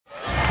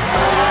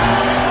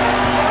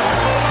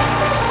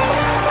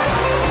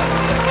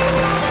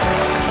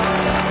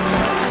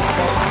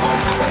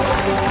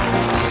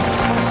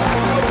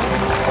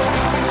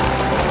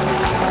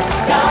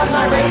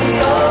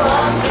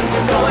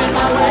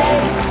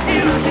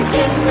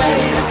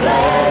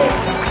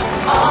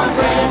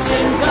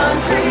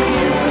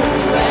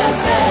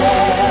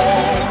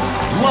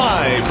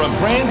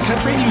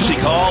music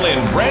hall in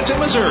Branson,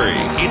 Missouri.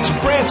 It's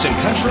Branson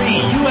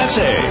Country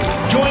USA.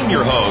 Join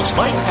your hosts,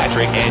 Mike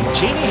Patrick and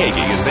Jamie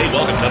Hagee, as they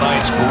welcome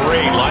tonight's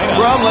great lineup.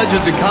 From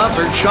Legends in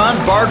Concert, Shawn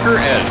Barker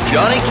and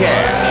Johnny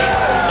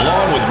Cash.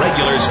 Along with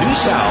regulars New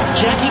South,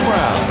 Jackie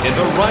Brown, and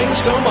the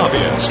Rhinestone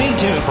Mafia. Stay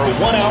tuned for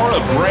 1 hour of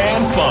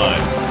grand fun.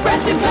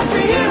 Branson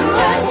Country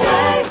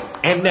USA.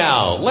 And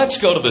now, let's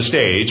go to the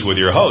stage with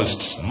your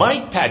hosts,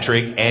 Mike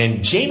Patrick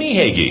and Jamie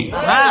Hagee.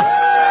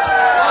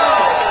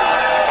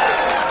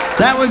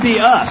 That would be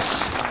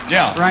us.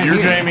 Yeah, right you're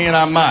here. Jamie and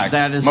I'm Mike.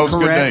 That is most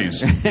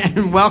correct. good days.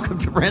 And welcome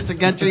to Branson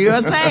Country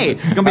USA.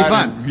 It's gonna be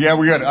fun. Yeah,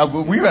 we've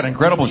got an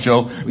incredible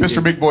show.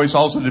 Mr. Big Voice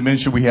also did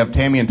mention we have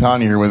Tammy and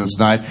Tanya here with us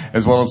tonight,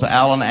 as well as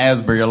Alan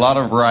Asbury. A lot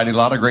of variety, a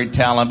lot of great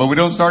talent. But we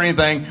don't start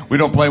anything. We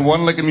don't play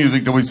one lick of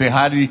music till we say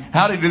howdy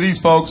to these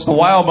folks, the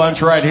Wild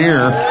Bunch right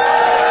here.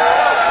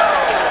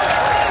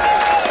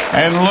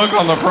 And look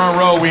on the front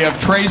row, we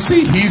have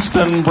Tracy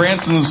Heaston,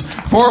 Branson's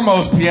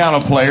foremost piano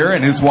player,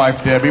 and his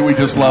wife Debbie. We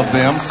just love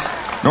them.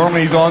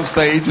 Normally he's on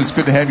stage. It's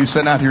good to have you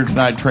sitting out here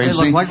tonight, Tracy.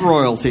 They look like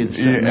royalty.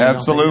 Yeah,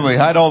 absolutely.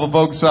 Hi to all the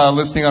folks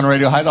listening on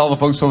radio. Hi to all the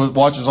folks who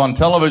watch us on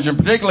television,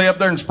 particularly up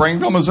there in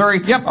Springfield,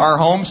 Missouri. Yep. Our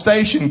home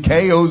station,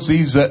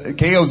 KOZL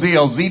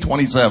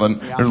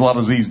Z27. Yeah. There's a lot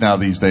of Z's now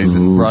these days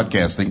in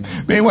broadcasting.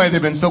 But anyway,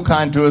 they've been so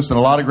kind to us, and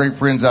a lot of great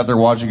friends out there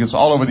watching us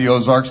all over the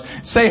Ozarks.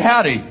 Say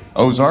howdy,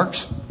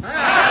 Ozarks.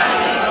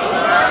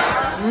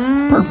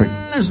 Perfect.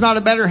 There's not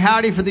a better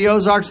howdy for the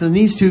Ozarks than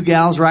these two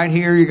gals right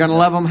here. You're going to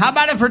love them. How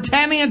about it for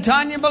Tammy and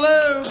Tanya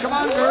Ballou? Come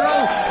on,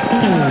 girls.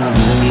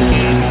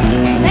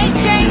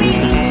 Thanks, Jamie.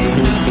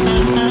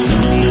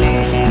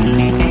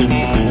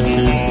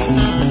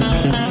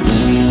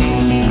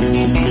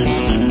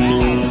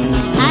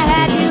 I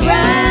had to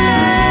ride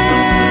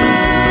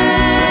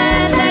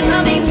that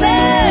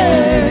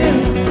hummingbird.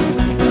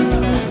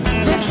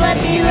 Just let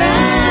me ride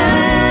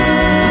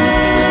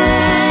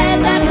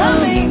that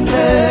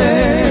hummingbird.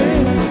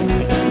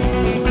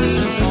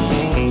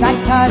 Got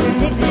tired of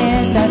living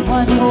in that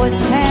one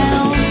horse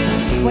town.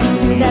 Went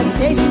to that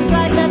station,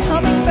 flagged that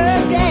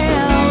hummingbird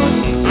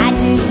down. I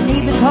didn't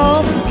even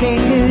call to say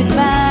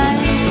goodbye.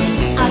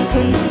 I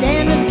couldn't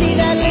stand to see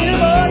that little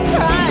boy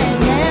crying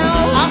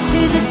now. Off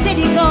to the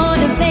city,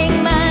 gonna make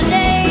my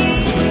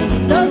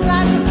name. Those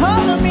lights are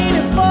calling me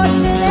to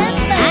fortune and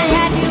fame. I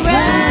had to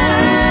ride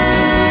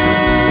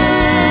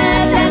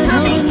that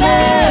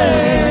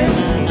hummingbird.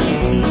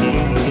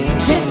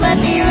 Just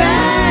let me ride.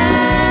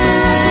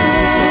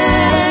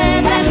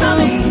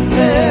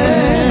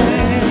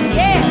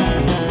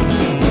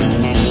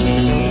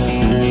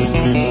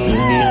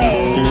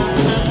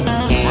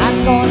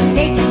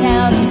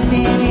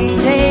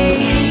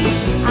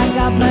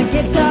 My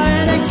guitar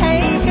and I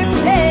came to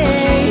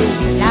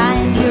play.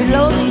 Lying here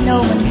lonely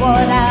knowing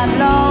what I've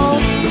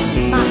lost.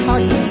 My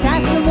heart keeps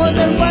asking was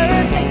it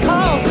worth the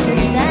cost.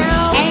 And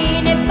now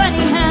ain't it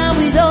funny how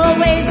it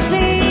always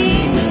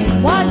seems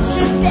once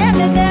you're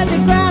standing there the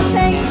grass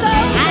ain't so. I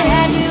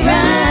had to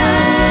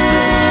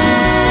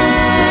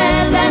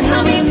ride that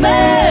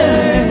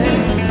hummingbird.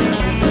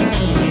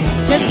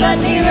 Just let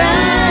me ride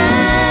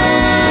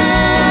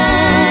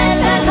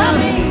that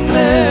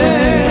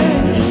hummingbird.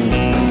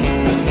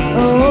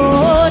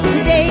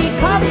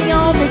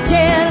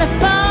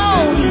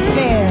 Telephone, he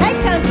said, hey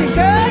country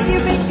girl,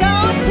 you've been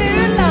gone too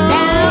long.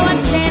 Now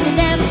I'm standing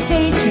down the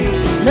station,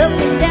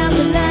 looking down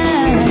the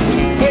line.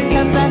 Here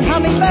comes that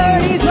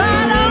hummingbird, he's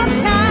right on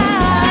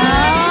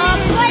time.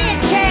 Play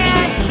it,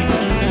 Chad.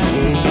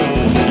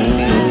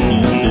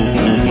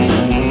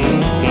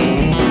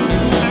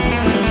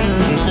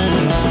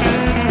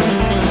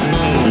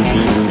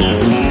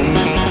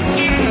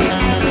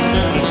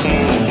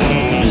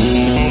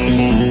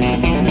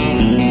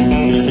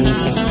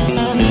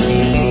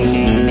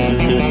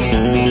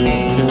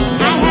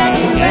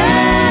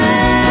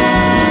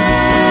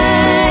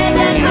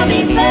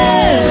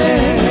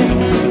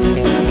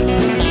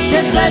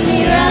 Let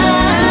me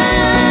ride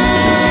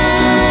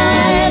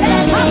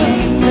that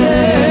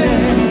hummingbird.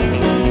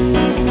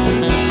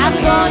 I'm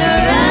gonna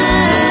ride.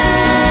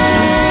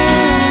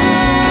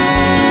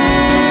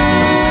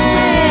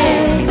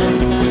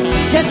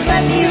 Just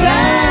let me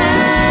ride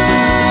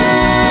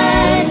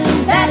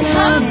that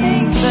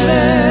hummingbird.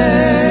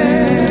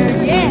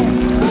 Yeah.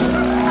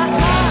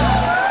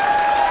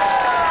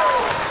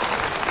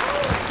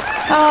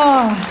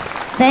 Oh,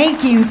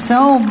 thank you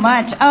so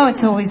much. Oh,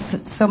 it's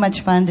always so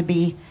much fun to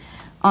be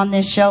on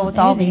this show with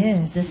all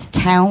this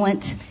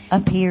talent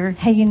up here.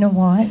 Hey, you know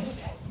what?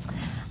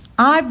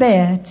 I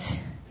bet,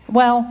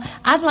 well,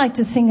 I'd like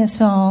to sing a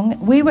song.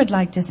 We would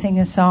like to sing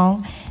a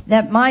song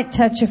that might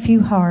touch a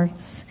few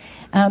hearts.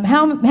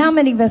 How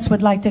many of us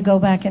would like to go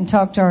back and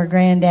talk to our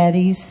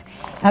granddaddies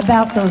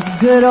about those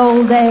good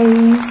old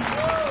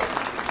days?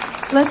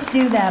 Let's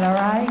do that, all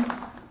right?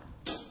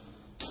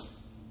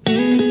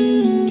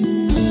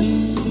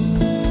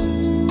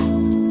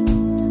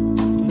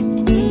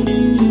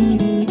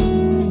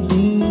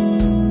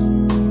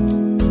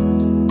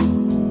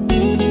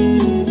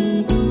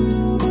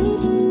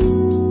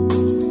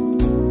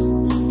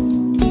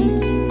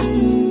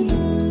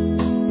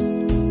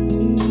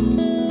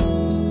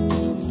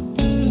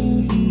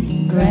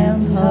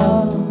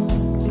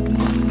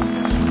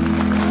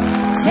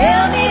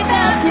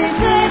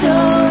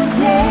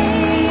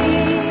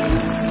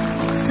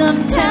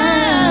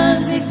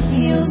 Sometimes it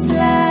feels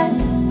like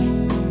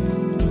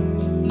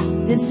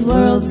this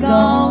world's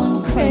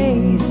gone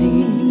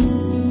crazy.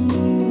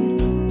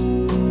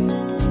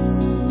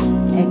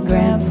 And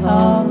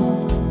Grandpa,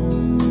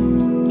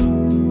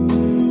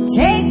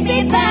 take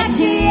me back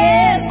to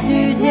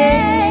yesterday,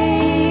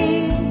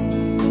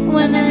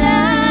 when the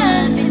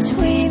line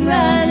between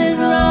right and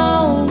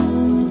wrong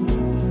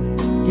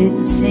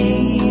didn't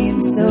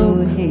seem so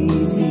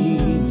hazy.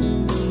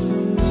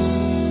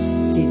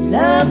 Did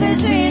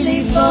lovers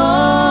really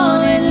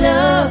fall in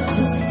love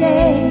to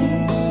stay?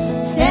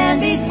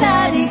 Stand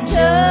beside each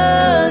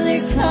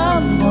other,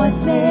 come what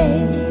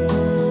may.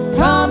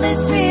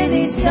 Promise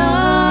really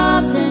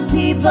something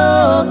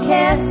people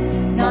kept,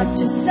 not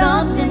just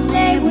something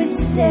they would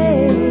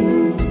say.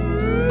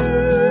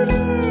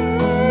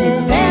 Did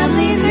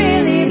families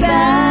really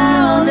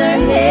bow their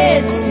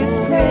heads to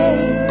pray?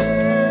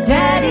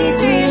 Daddies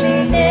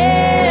really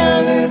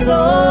never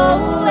go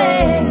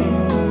away.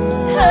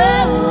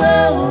 Oh,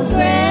 oh,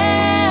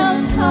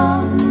 Grandpa,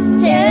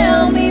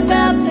 tell me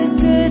about the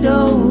good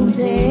old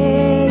days.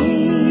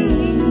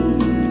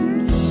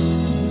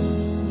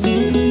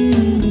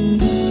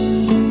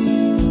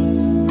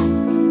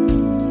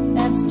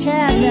 That's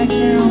Chad back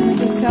there on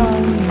the guitar.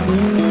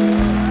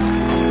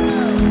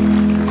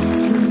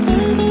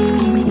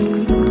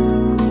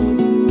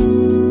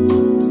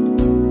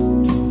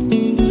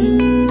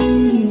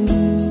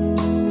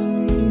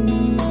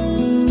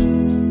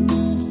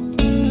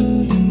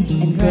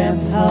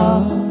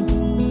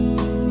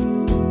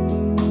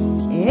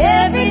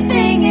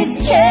 Everything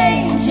is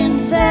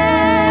changing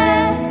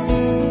fast.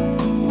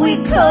 We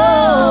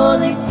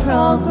call it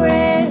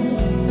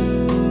progress,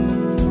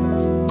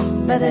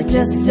 but I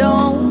just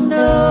don't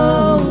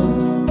know.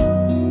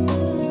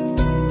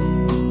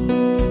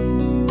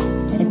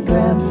 And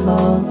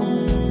Grandpa,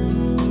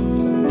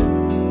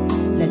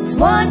 let's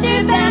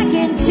wander back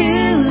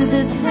into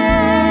the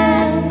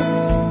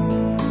past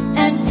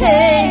and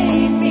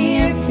paint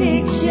me a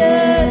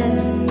picture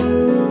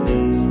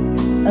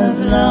of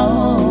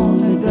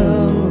long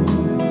ago.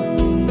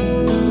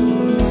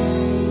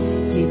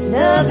 Did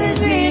lovers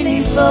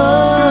really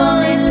fall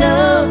in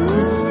love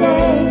to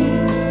stay?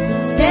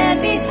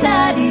 Stand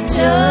beside each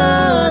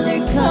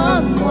other,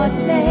 come what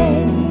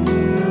may.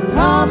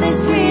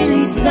 Promise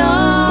really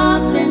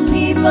something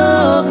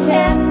people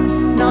kept,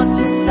 not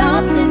just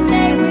something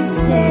they would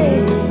say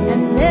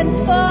and then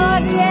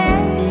forget.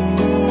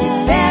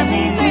 Did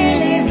families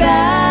really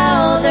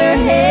bow their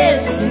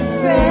heads to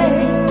pray?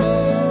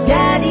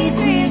 Daddies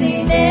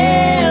really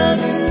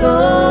never go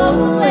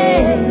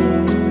away.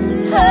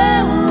 Oh,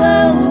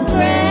 oh,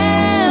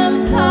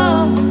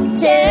 Grandpa,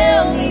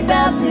 tell me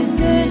about the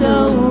good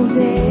old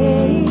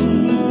days.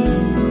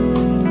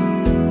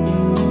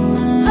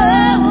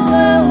 Oh,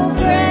 oh,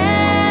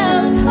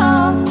 Grandpa,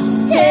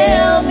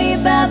 tell me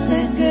about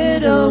the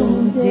good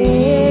old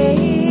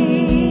days.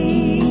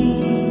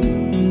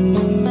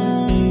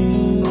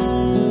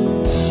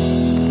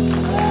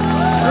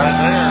 Right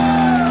there.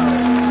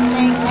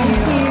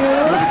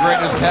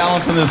 Greatest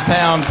talents in this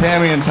town,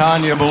 Tammy and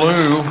Tanya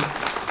Ballou.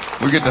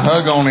 We get to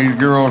hug on these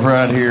girls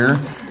right here.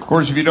 Of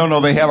course, if you don't know,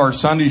 they have our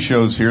Sunday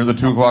shows here, the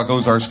 2 o'clock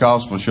Ozarks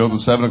Gospel Show, the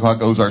 7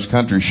 o'clock Ozarks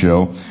Country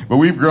Show. But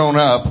we've grown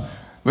up.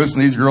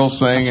 Listen to these girls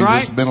sing. That's and right.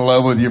 just been in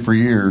love with you for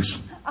years.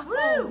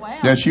 Oh, wow.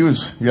 Yeah, she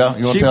was. Yeah,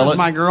 you want to She tell was it?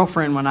 my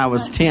girlfriend when I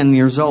was 10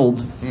 years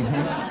old.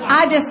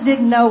 I just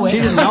didn't know it. She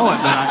didn't know it,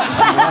 but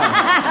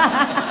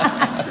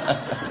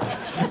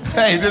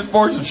Hey, this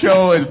portion of the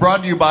show is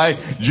brought to you by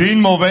Gene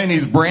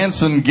Mulvaney's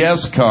Branson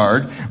Guest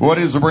Card. What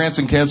is the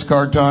Branson Guest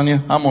Card,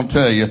 Tanya? I'm going to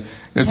tell you.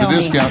 It's Tell a me.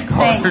 discount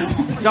card. Thanks.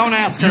 don't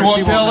ask her. You won't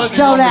She tell won't it?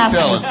 Don't You want ask me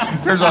to tell me.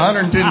 it. There's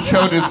 110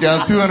 show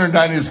discounts,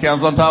 290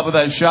 discounts on top of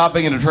that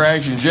shopping and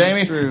attraction.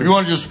 Jamie, if true. you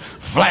want to just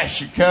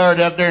flash your card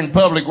out there in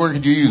public, where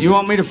could you use it? You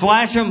want me to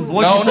flash them?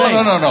 What'd No, you say?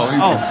 no.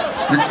 Oh.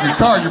 Your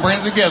card, your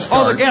Branson guest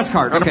Oh, card. the guest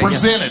card. Or to Okay,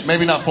 present it.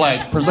 Maybe not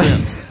flash,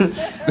 present.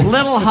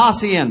 Little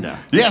Hacienda.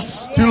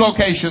 Yes, 2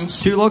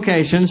 locations. 2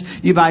 locations.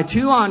 You buy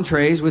 2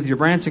 entrees with your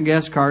Branson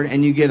guest card,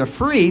 and you get a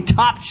free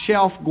top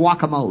shelf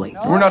guacamole.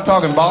 We're not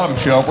talking bottom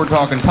shelf. We're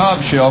talking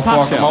top shelf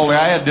Top guacamole. shelf. I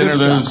had dinner Good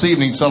there stuff. this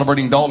evening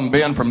celebrating Dalton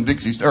Ben from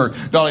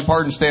Dolly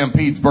Parton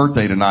Stampede's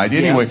birthday tonight.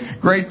 Anyway, Yes.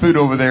 great food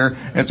over there.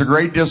 It's a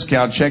great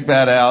discount. Check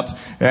that out.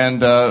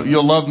 And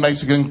you'll love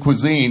Mexican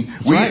cuisine.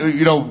 right.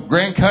 You know,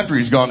 Grand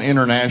Country's gone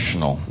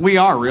international. We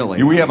are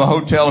really. We have a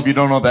hotel, if you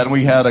don't know that, and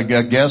we had a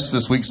guest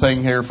this week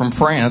staying here from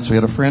France. We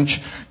had a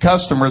French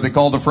customer. They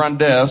called the front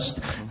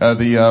desk,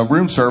 the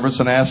room service,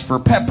 and asked for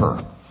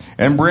pepper.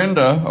 And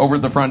Brenda over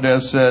at the front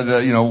desk said,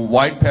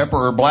 white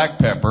pepper or black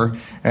pepper.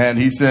 And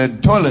he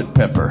said, toilet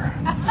pepper.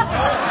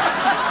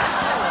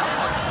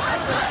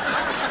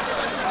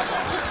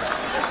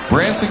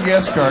 Branson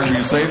guest card,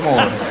 you say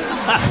more.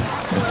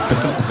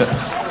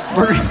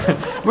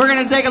 We're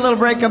going to take a little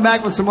break, come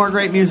back with some more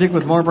great music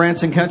with more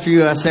Branson Country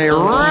USA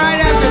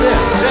right after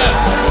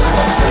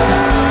this.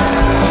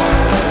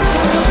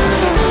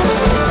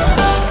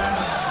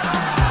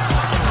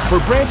 For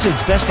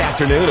Branson's best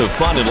afternoon of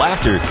fun and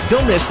laughter,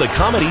 don't miss the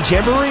Comedy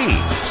Jamboree,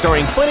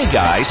 starring funny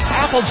guys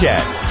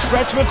Applejack,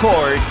 Stretch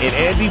McCord, and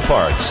Andy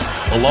Parks,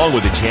 along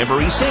with the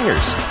Jamboree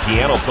Singers,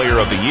 Piano Player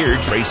of the Year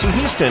Tracy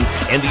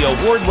and the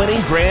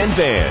award-winning Grand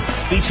Band,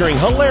 featuring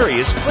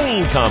hilarious,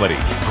 clean comedy,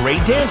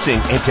 great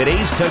dancing, and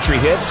today's country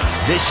hits.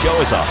 This show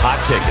is a hot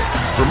ticket.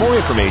 For more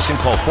information,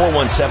 call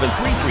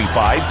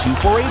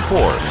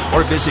 417-335-2484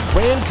 or visit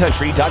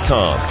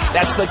grandcountry.com.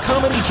 That's the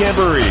Comedy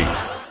Jamboree.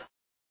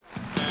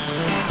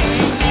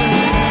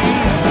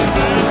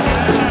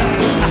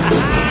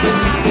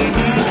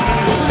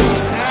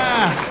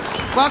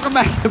 Welcome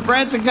back to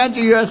Branson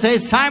Country USA.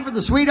 It's time for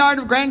the sweetheart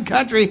of Grand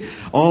Country.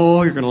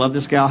 Oh, you're going to love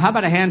this gal. How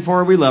about a hand for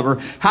her? We love her.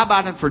 How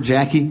about it for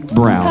Jackie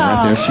Brown?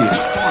 Right there she is.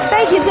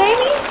 Thank you,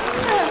 Jamie.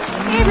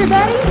 Hey,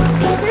 everybody.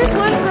 Here's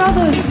one for all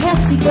those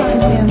Patsy Cline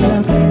fans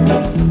out there.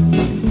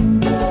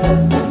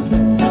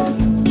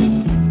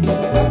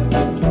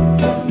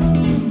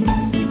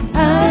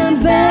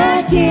 I'm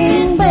back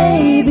in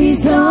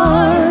baby's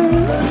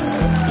arms.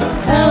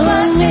 How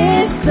I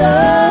miss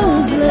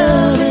those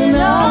loving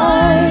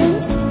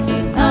arms.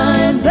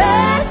 I'm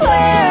back where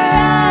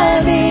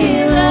I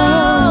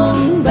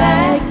belong,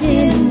 back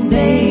in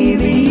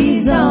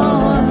baby's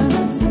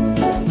arms.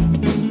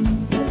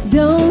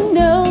 Don't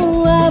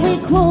know why we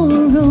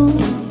quarrel,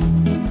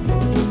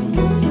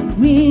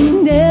 we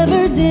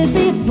never did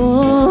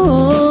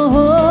before.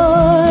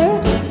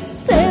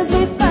 Since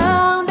we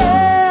found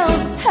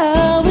out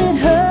how it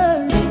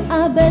hurts,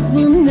 I bet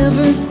we'll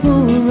never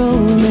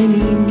quarrel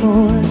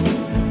anymore.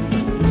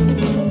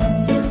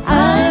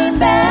 I'm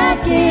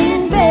back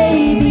in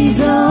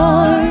baby's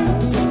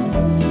arms.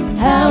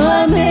 How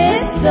I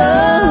miss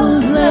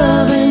those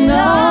loving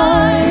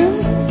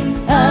arms.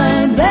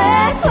 I'm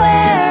back where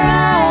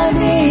I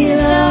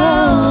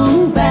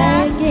belong,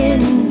 back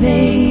in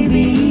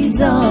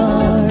baby's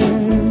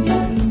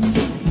arms.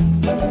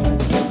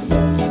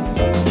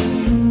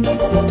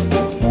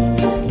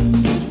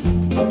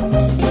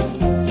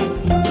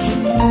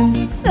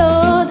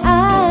 Thought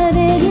I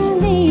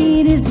didn't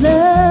need his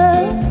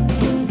love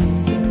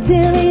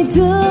till he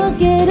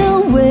took it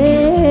away.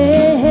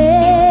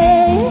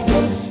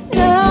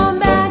 Now I'm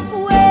back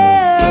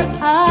where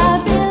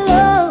I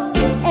belong,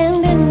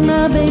 and in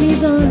my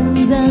baby's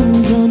arms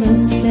I'm gonna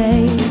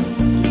stay.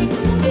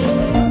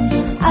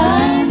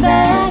 I'm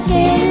back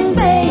in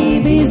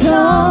baby's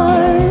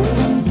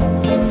arms.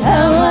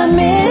 How I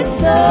miss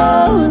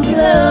those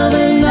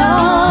loving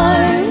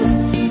arms.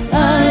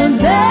 I'm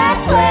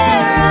back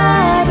where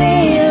I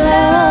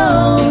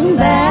belong,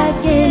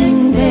 back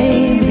in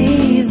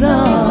baby's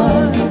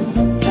arms.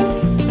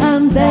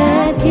 I'm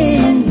back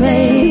in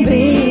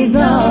baby's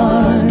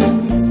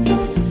arms.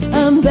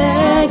 I'm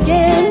back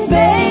in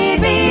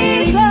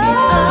baby's arms.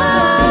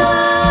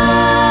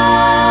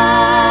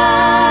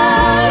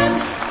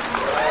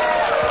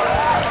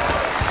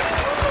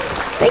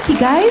 Thank you,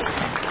 guys.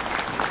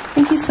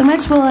 Thank you so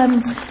much. Well,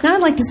 now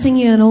I'd like to sing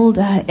you an old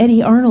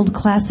Eddie Arnold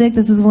classic.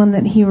 This is one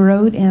that he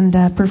wrote and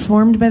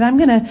performed, but I'm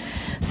going to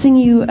sing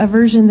you a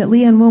version that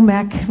Leanne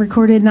Womack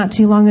recorded not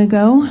too long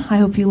ago. I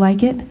hope you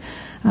like it.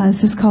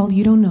 This is called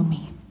You Don't Know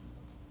Me.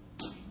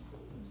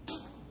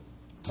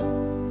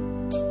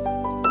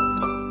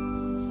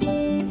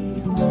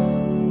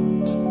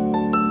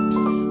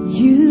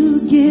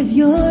 You give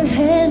your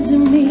hand to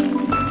me, and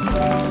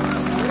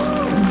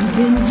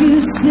then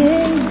you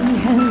say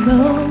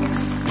hello,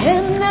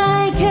 and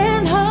I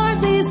can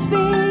hardly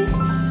speak.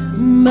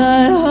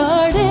 My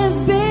heart is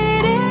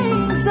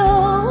beating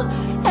so,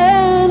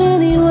 and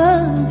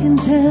anyone can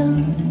tell.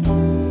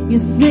 You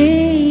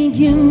think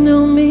you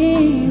know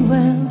me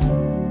well,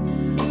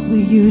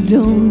 but you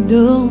don't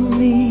know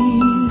me.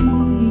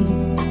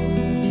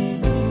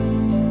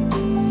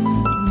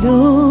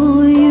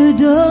 No, you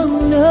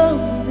don't know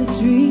the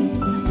dream.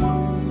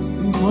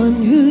 One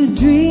who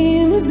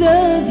dreams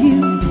of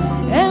you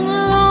and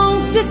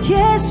longs to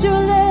kiss your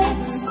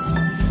lips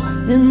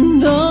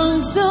and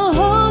longs to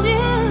hold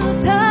you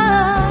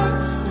tight.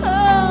 Oh,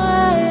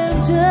 I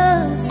am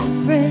just a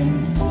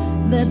friend,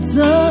 that's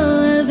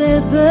all I've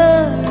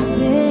ever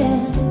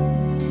been.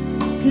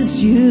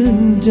 'Cause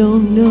you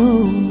don't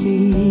know me.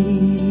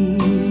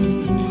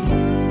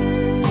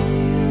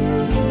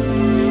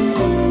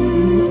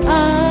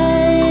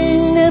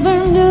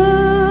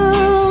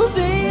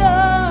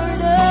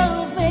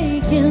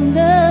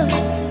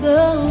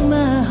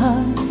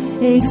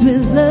 Aches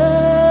with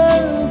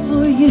love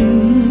for you.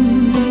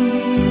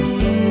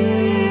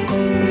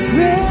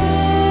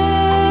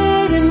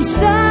 Afraid and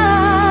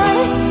shy,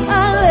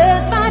 I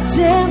let my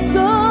chance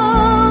go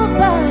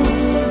by.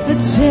 A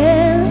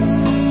chance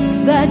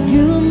that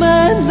you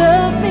might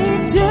love me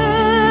too.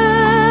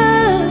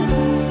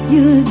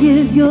 You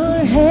give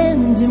your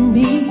hand to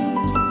me,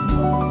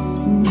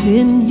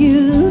 then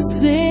you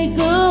say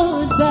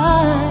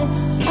goodbye.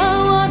 I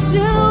want you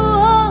to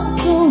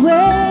walk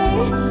away.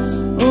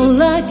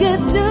 All I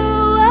could do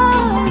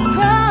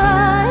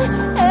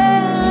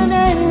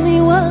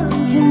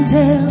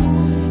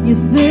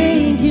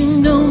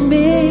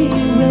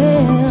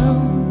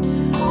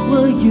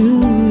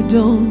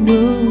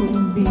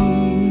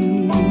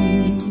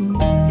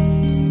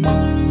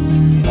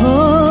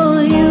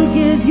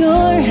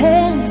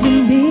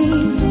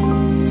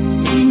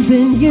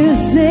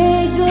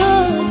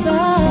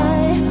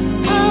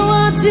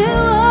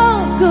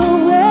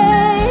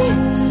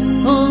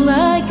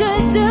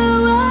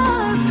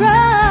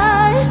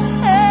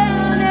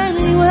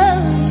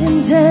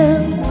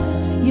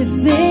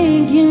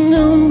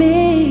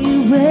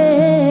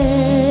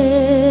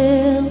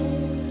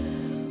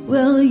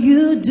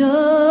you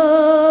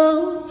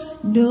don't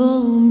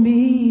know me.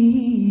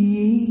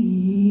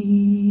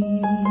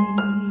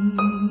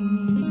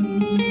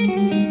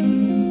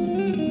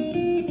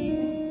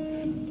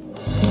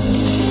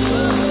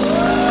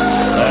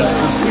 That's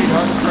the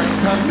Sweetheart of Great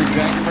Country.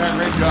 Jackie Brown,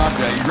 great job,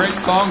 Jackie. Great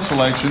song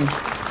selection.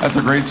 That's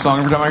a great song.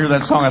 Every time I hear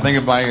that song, I think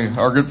of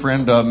our good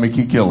friend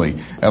Mickey Gilley.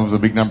 That was a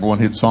big #1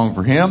 hit song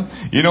for him.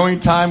 You know,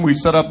 anytime we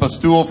set up a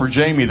stool for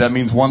Jamie, that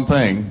means one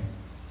thing.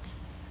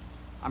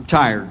 I'm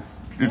tired.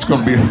 It's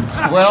going to be,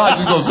 well, I was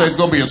just going to say it's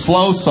going to be a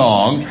slow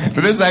song,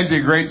 but this is actually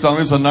a great song.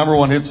 This is a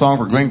 #1 hit song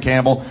for Glenn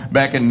Campbell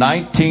back in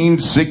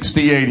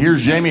 1968.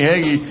 Here's Jamie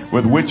Hagee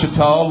with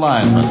Wichita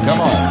Lineman.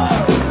 Come on.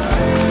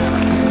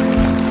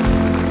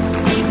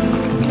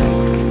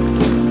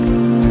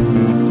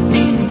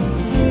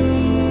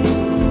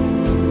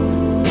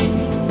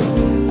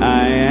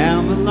 I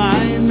am a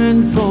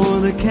lineman for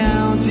the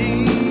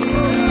county,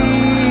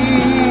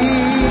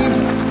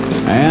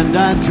 and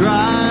I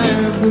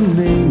drive the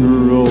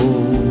main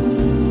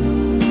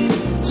road,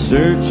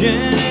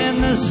 searching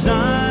in the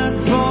sun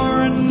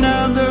for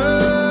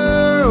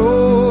another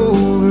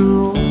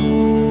overload.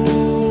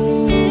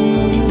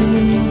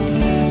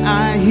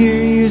 I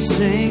hear you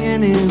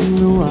singing in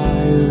the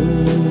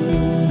wire,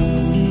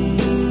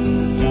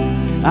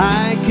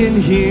 I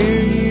can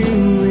hear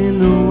you in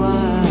the wire.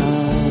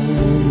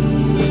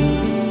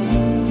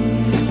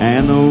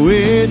 And the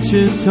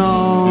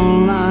Wichita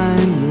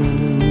lineman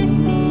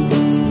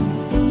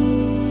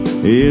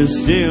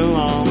is still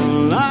on the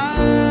line.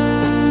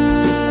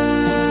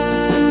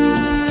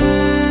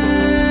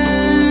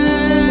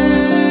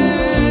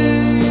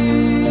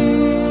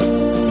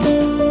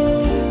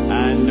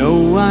 I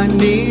know I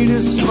need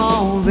a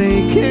small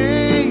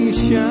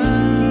vacation,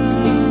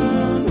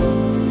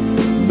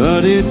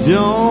 but it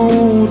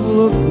don't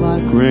look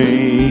like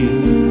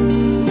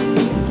rain.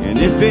 And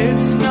if it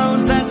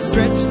snows, that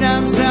stretch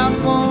down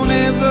south won't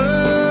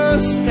ever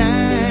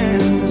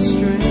stand the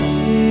strain.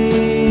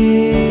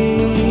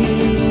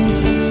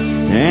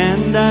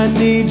 And I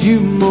need you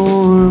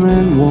more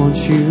than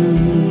want you,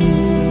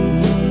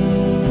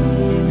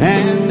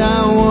 and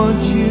I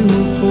want you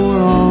for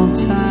all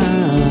time.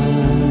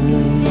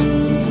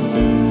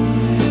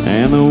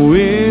 And the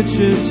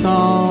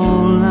Wichita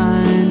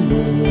lineman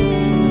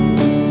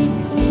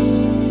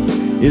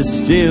is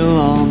still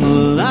on the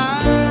line.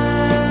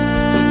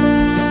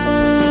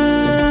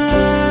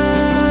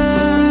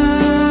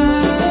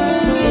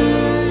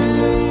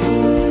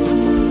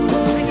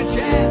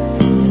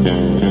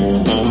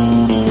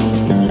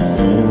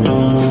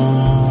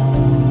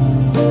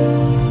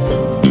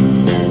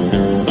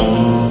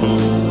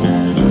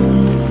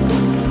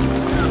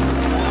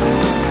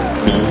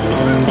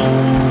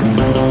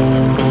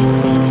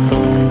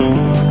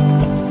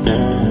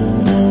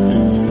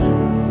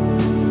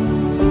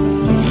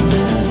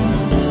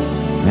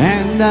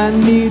 I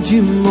need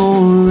you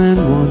more than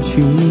want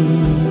you,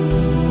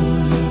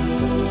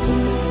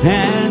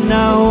 and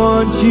I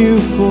want you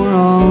for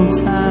all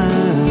time.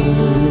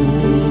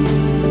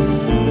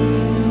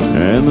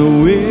 And the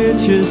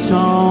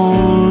Wichita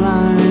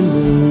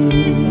lineman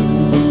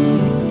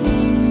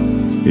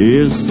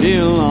is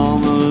still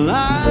on the line.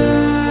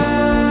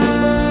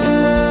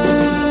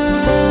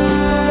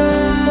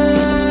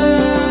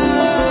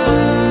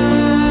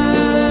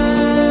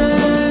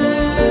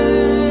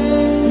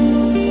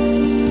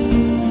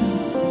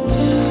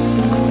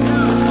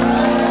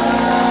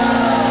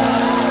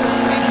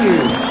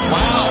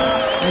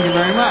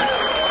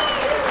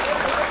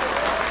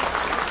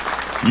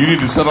 You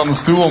need to sit on the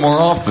stool more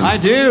often. I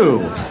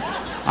do.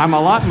 I'm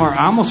a lot more.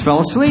 I almost fell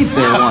asleep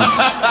there once.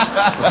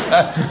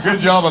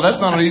 Good job, but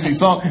that's not an easy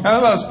song. How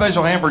about a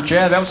special hand for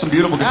Chad? That was some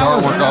beautiful guitar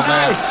work nice, on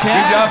that.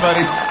 Chad. Good job,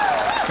 buddy.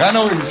 I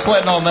know you were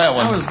sweating on that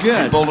one. That was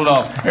good. You pulled it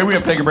off. Hey, we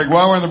have to take a break.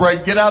 While we're on the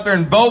break, get out there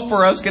and vote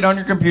for us. Get on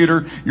your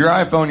computer, your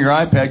iPhone, your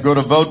iPad. Go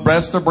to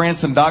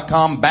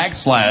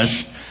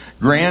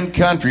votebestofbranson.com/Grand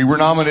Country. We're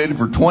nominated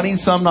for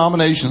 20-some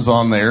nominations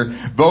on there.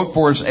 Vote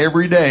for us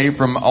every day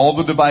from all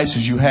the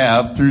devices you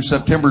have through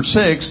September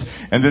 6th.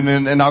 And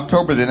then in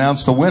October, they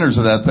announce the winners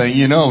of that thing.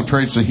 You know,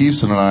 Tracy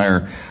Houston and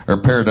I are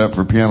paired up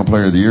for Piano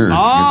Player of the Year.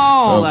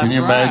 Oh, that's can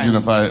you imagine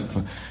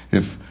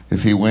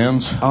if he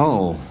wins?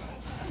 Oh.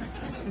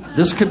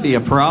 This could be a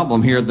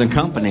problem here at the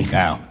company.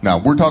 Now,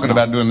 we're talking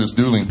about doing this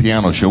dueling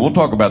piano show. We'll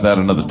talk about that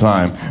another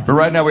time. But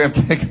right now we have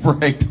to take a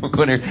break. Don't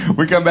go in here.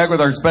 We come back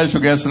with our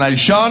special guest tonight,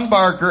 Shawn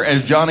Barker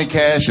as Johnny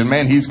Cash. And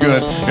man, he's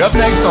good. Up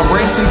next on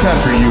Branson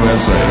Country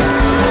USA.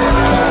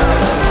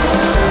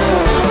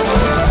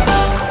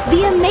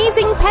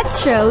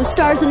 Pets Show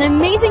stars an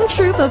amazing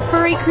troupe of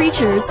furry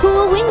creatures who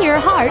will win your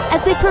heart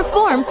as they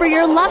perform for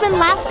your love and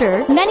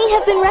laughter. Many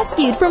have been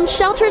rescued from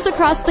shelters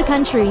across the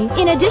country.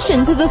 In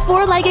addition to the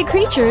four-legged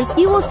creatures,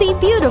 you will see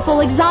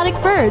beautiful exotic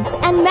birds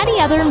and many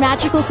other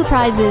magical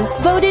surprises.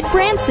 Voted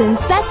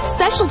Branson's best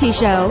specialty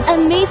show,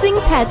 Amazing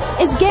Pets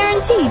is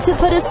guaranteed to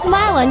put a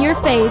smile on your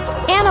face.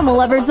 Animal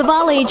lovers of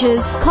all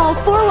ages, call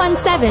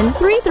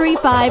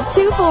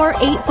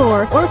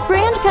 417-335-2484 or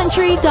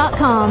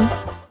grandcountry.com.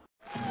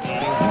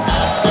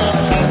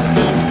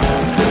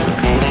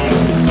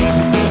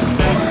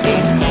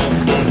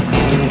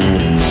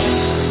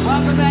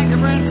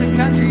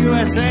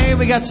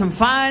 we got some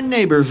fine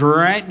neighbors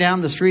right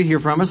down the street here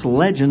from us,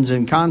 Legends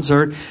in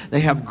Concert. They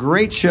have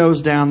great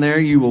shows down there.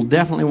 You will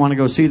definitely want to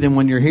go see them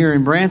when you're here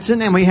in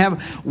Branson. And we have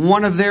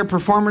one of their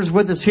performers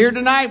with us here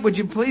tonight. Would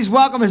you please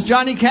welcome as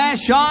Johnny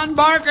Cash, Shawn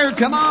Barker.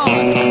 Come on.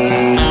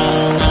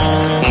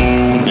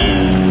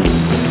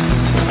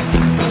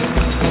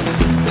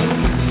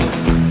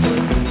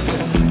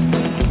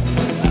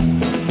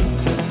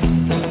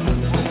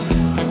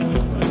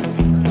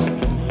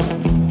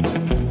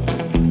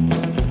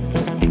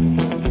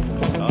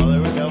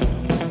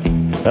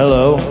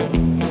 Hello,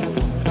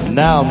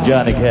 now I'm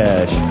Johnny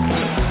Cash.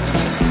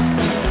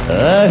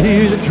 I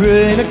hear the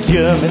train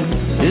a-comin',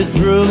 it's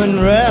rolling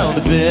round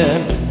the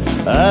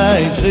bend. I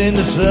ain't seen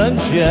the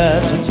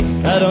sunshine since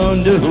I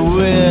don't know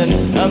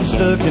when. I'm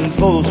stuck in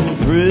Folsom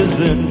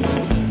Prison,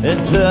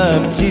 and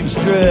time keeps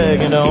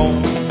dragging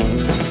on.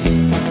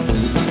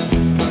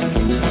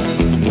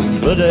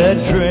 But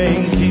that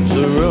train keeps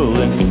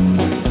a-rolling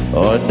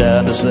on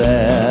down to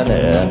San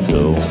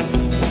Antonio.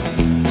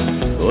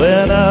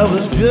 When I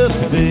was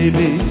just a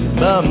baby,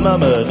 my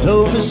mama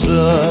told me,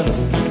 son,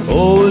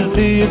 always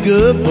be a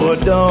good boy,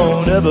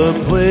 don't ever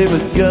play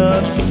with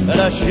guns.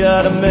 And I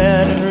shot a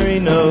man in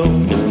Reno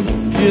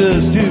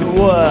just to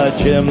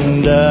watch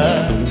him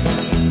die.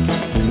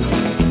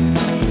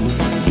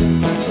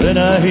 When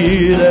I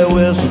hear that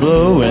whistle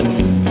blowing,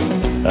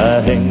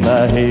 I hang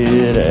my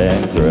head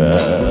and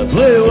cry.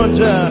 Play it one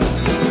time.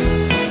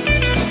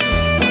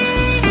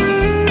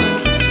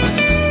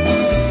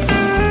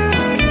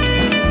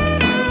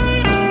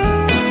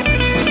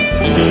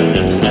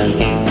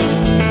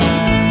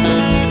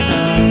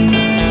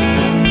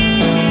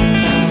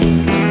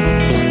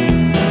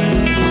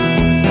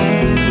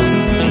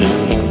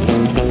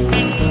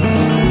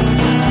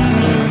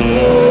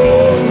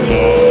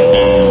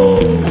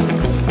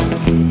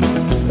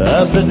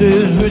 But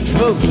there's rich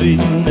folks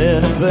eating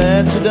in a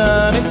fancy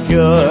dining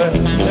car.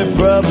 They're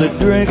probably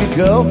drinking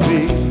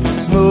coffee,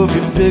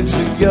 smoking big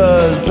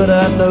cigars. But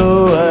I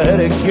know I had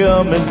it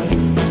coming,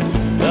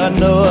 I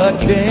know I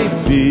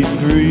can't be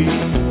free.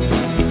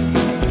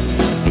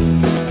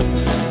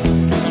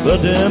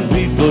 But them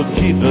people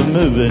keep it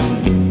moving,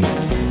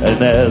 and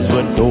that's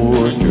what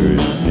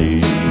tortures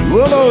me.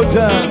 One more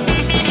time.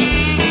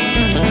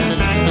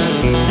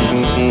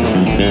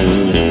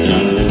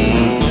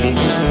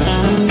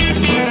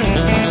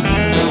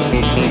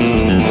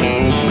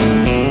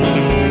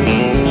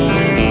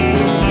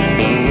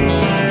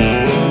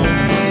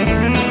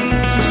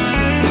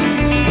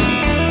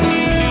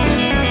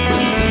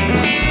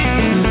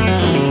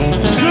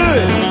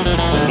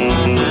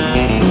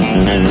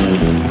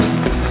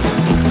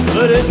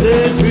 But if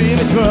they free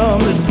me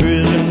from this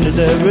prison, if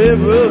that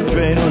railroad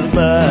train was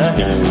mine,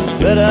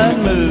 bet I'd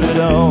move it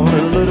on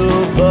a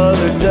little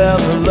farther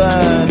down the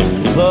line.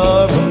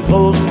 Far from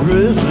Folsom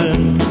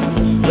Prison,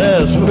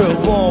 that's where I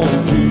want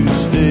to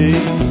stay.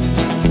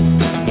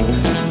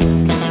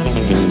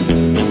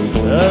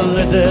 I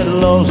let that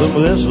lonesome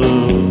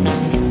whistle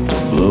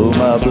blow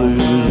my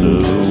blues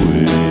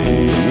away.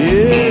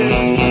 Yeah.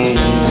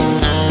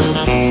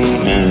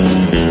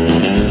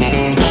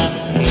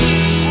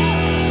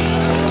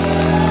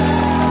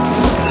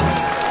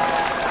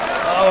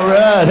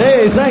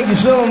 Hey, thank you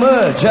so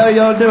much. How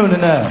y'all doing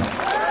tonight?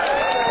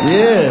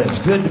 Yeah, it's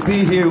good to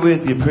be here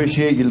with you.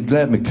 Appreciate you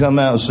letting me come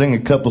out and sing a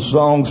couple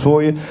songs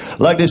for you.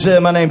 Like they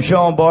said, my name's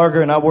Shawn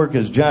Barker, and I work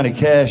as Johnny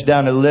Cash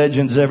down at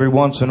Legends every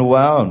once in a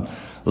while. And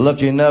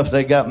lucky enough,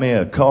 they got me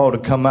a call to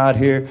come out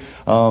here.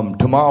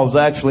 Tomorrow's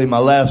actually my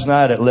last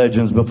night at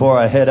Legends before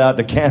I head out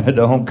to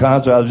Canada on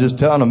concert. I was just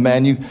telling them,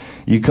 man,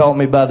 you caught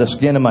me by the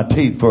skin of my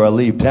teeth before I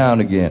leave town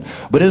again.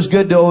 But it's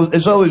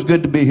always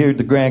good to be here at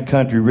the Grand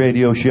Country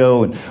Radio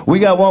Show. And we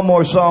got one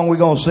more song we're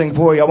going to sing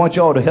for you. I want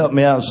y'all to help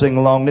me out and sing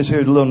along. This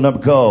here's a little number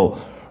called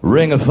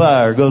Ring of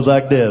Fire. It goes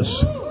like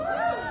this.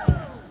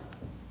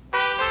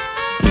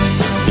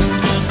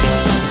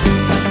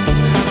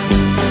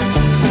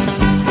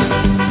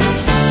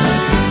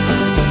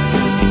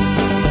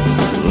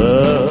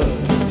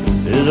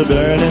 Love is a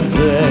burning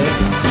thing,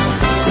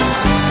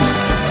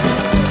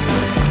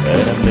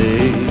 and it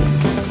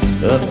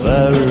makes a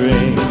fire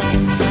ring.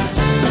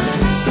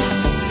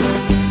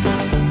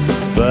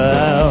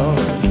 Bound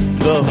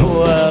the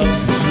wild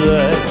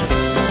sight,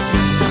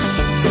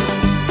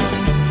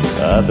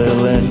 I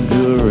fell into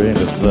a ring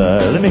of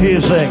fire. Let me hear you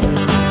sing.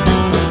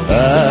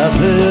 I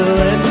fell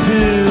into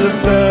a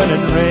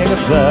burning ring of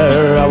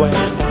fire. I went,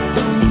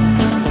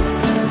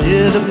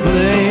 yeah, the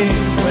flame.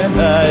 When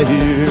I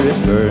hear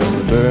it burn,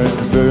 burn,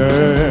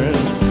 burn,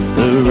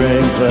 the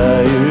ring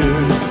fire,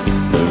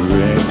 the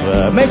ring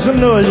fire. Make some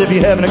noise if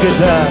you're having a good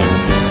time.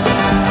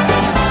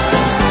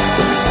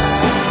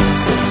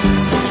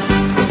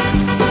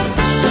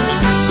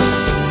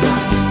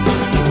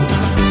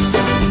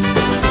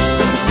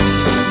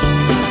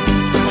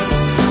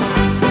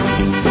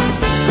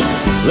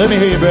 Let me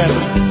hear you,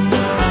 Branson.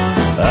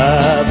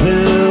 I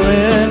fell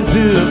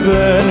into a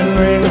burning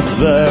ring of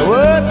fire.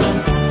 What?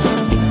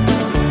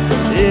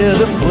 Yeah,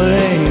 the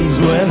flames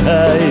when I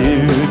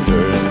hear it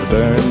burn,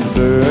 burn,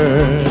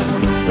 burn,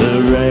 the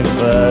ring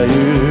fire.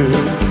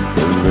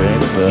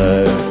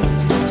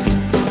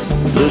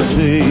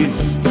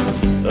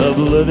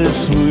 love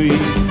is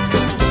sweet,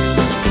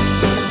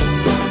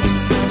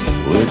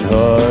 with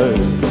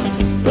hearts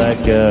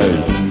like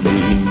ours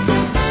beat.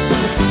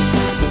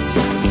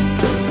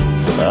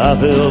 I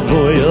fell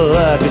for you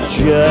like a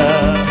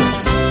child.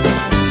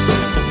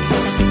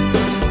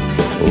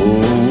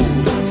 Oh,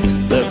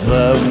 that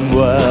flower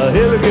wild.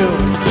 Here we go.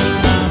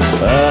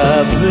 I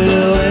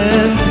fell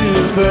into a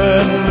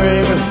burning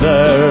ring of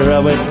fire. I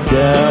went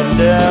down,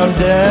 down,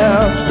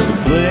 down. The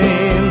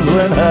flames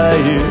went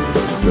higher.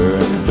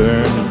 Burn,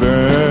 burn,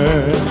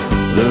 burn.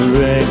 The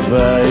ring of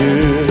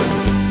fire.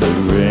 The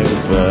ring of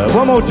fire.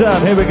 One more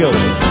time. Here we go.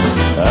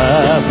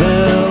 I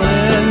fell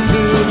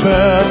into a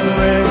burning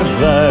ring of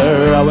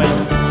fire. I went.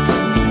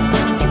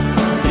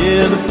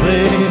 Yeah, the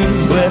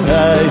flames went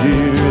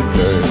higher.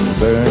 Burn,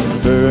 burn,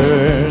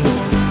 burn.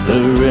 The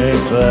ring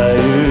of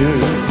fire.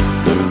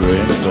 The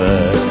ring of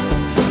fire.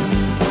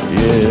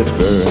 Yeah,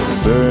 burn,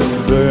 burn,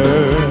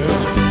 burn.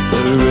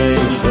 The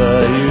ring of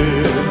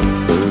fire.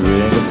 The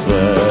ring of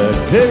fire.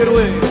 Take it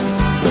away.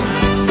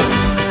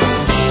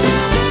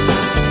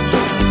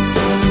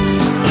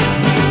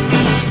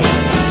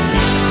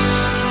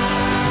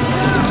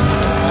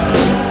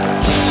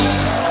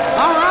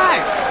 All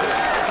right.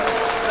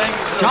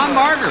 Shawn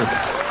Barker.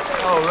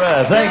 All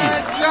right, thank you.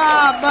 Good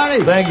job,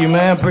 buddy. Thank you,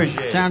 man.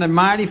 Appreciate it. Sounded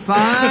mighty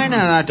fine, and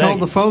I told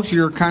you. the folks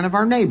you're kind of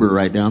our neighbor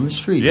right down the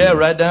street. Yeah,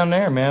 right down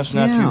there, man. It's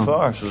not Yeah. too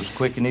far, so it's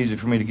quick and easy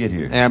for me to get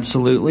here.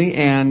 Absolutely.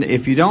 And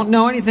if you don't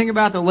know anything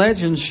about the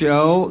Legends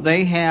show,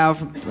 they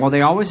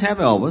always have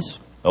Elvis.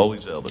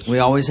 Always Elvis. We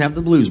always have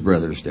the Blues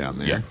Brothers down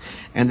there. Yeah.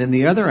 And then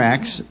the other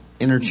acts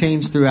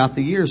interchange throughout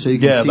the year, so you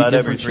can see about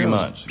every different 3 shows.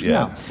 months.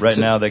 Yeah. Right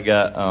now they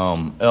got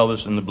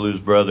Elvis and the Blues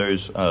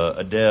Brothers,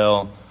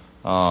 Adele,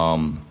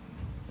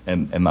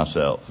 and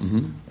myself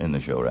in the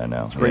show right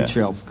now. It's a great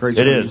show. Great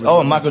show. It is. Oh,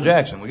 and Michael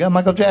Jackson. We got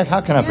Michael Jackson.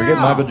 How can I forget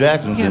Michael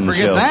Jackson's Can't in the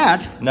forget show?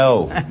 that.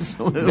 No.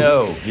 Absolutely.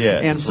 No. Yeah.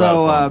 And it's a lot of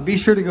so fun. be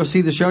sure to go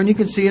see the show, and you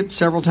can see it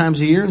several times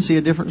a year and see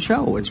a different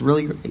show. It's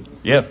really great.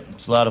 Yeah,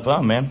 it's a lot of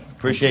fun, man.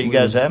 Appreciate you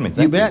guys having me.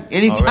 Thank You bet.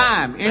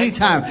 Anytime. All right.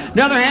 Anytime.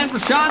 Another hand for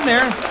Shawn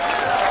there.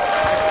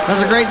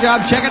 Does a great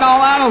job. Check it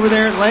all out over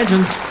there at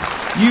Legends.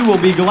 You will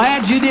be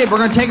glad you did. We're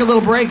going to take a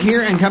little break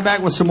here and come back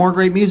with some more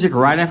great music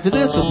right after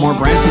this with more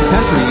Branson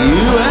Country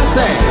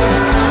USA.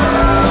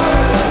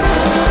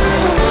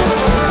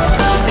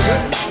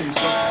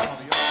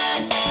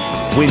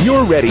 When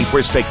you're ready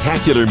for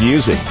spectacular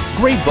music,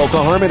 great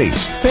vocal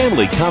harmonies,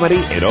 family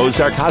comedy, and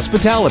Ozark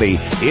hospitality,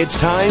 it's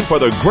time for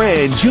the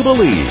Grand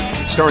Jubilee,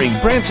 starring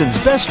Branson's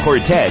best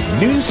quartet,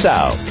 New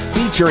South,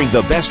 featuring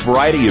the best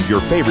variety of your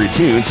favorite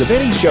tunes of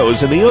any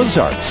shows in the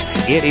Ozarks.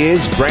 It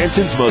is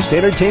Branson's most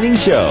entertaining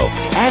show.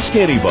 Ask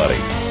anybody.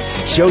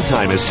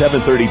 Showtime is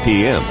 7:30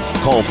 p.m.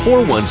 Call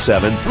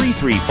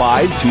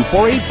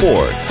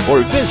 417-335-2484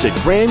 or visit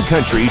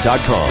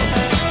grandcountry.com.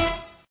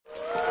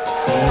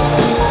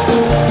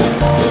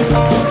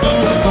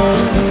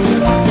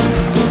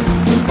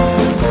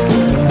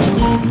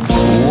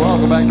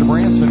 Back to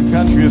Branson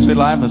Country USA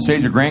Live, the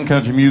stage of Grand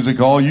Country Music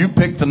Hall. You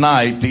pick the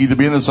night to either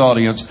be in this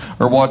audience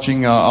or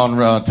watching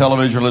on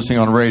television or listening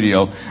on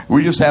radio.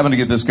 We just happened to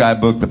get this guy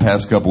booked the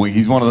past couple weeks.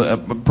 He's one of the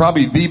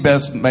probably the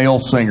best male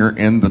singer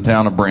in the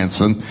town of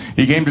Branson.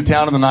 He came to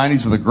town in the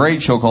 90s with a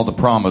great show called The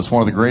Promise,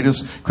 one of the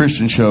greatest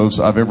Christian shows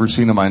I've ever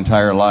seen in my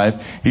entire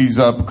life. He's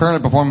currently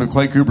performing with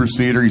Clay Cooper's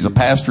Theater. He's a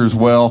pastor as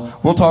well.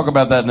 We'll talk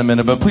about that in a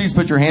minute, but please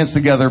put your hands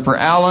together for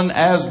Alan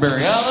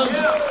Asbury. Alan,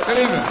 good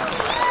evening.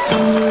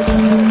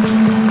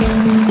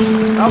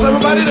 How's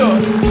everybody doing?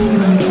 All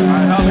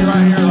right, I'll be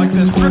right here like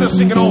this. We're going to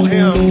sing an old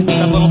hymn,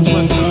 got a little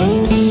twist to it.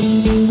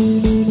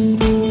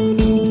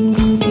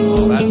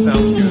 Oh, that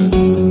sounds good.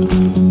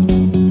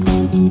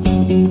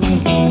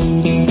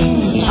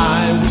 I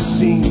was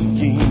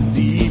sinking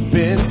deep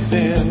in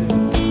sin,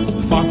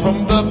 far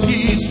from the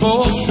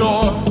peaceful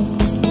shore,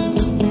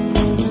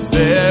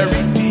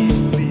 very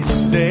deeply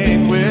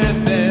stained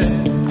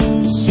within,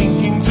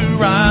 sinking to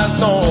rise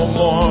no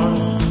more.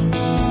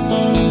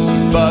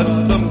 But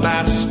the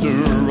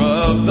master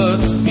of the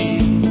sea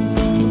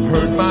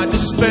heard my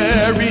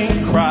despairing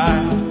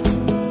cry.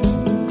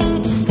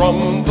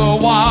 From the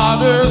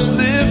waters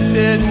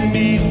lifted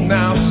me,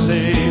 now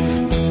safe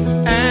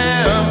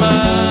am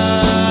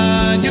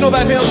I. You know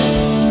that hymn?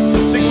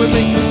 Sing with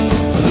me.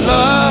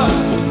 Love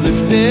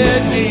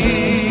lifted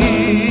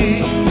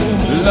me.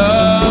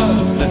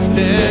 Love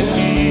lifted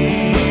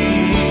me.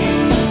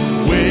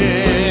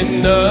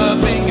 When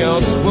nothing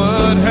else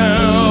would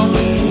help,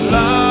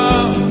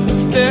 love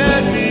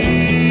lifted me.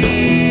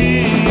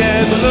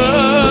 And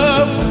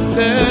love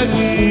lifted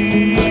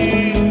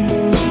me.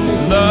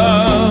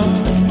 Love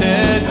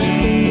lifted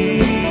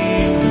me.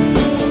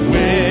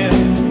 When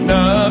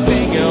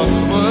nothing else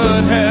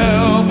would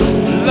help,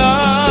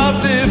 love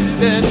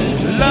lifted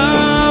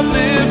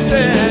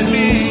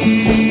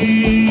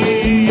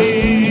me.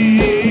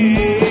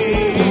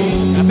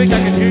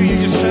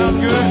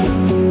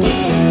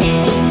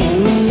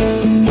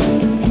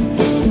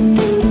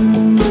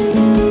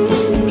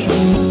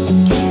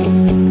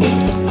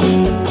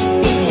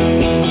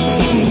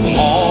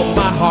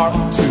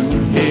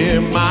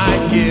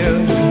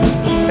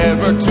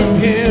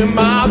 him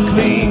I'll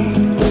cling.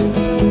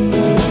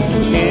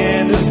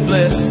 In his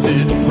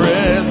blessed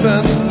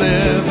presence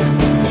live,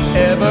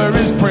 ever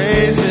his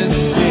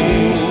praises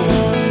sing.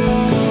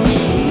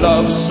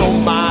 Love so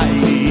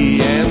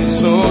mighty and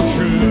so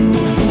true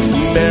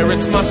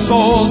merits my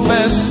soul's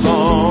best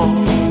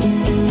song.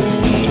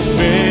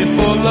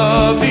 Faithful,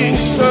 loving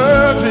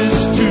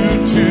service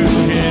to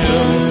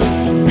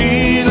him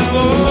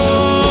belongs.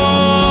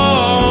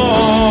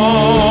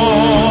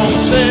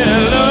 Say,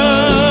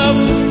 love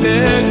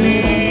lifted me,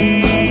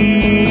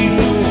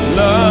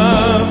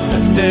 love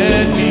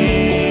lifted me,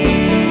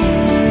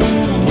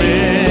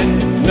 when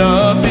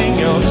nothing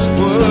else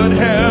would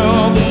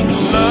help.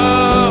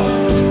 Love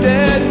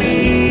lifted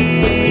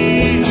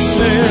me.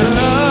 Say,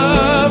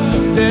 love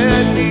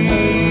lifted me,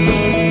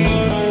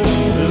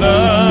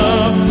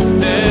 love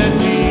lifted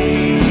me,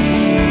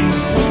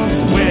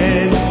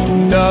 when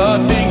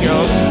nothing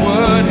else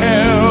would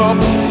help.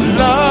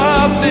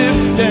 Love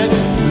lifted me.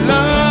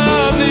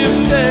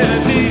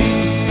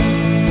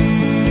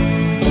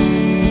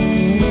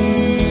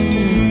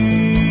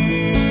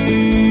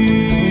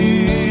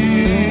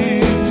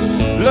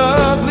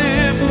 Love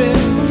lifted,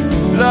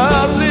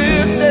 love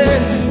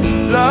lifted,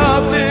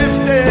 love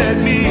lifted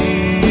me.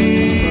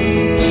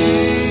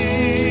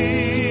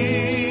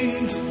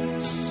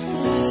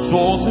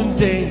 Souls in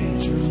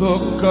danger,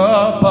 look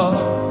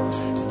above.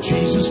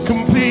 Jesus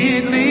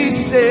completely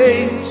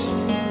saves.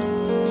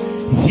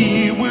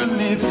 He will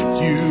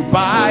lift you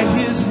by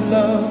his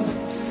love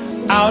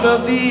out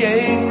of the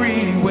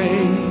angry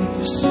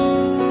waves.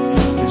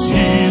 'Cause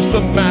he's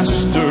the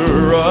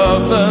master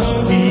of the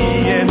sea,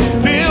 and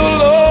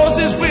billows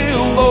his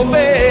will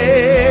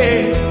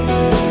obey.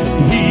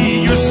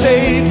 He, your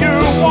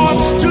Savior,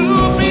 wants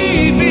to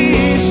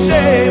be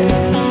saved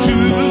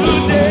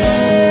today.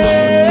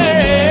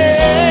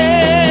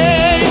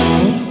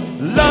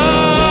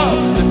 Love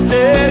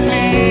lifted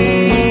me,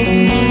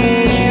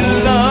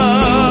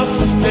 love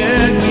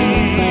lifted me,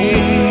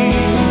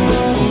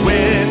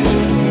 when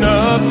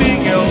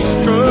nothing else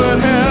could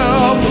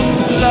help.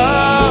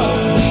 Love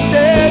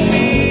lifted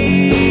me.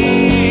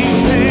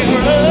 Sing,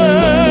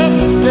 love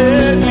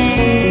lifted me,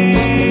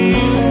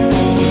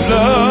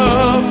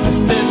 love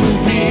lifted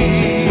me,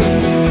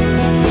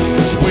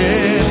 'cause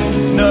when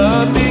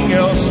nothing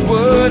else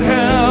would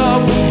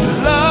help,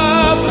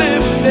 love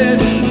lifted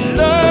me.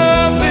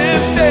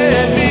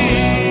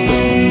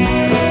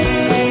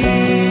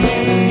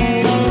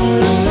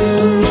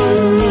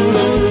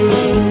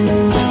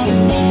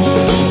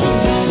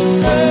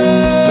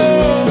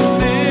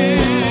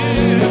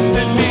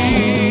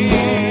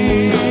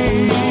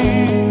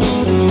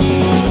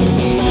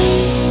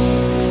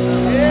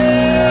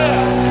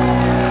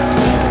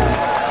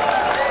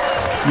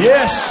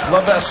 Yes,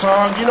 love that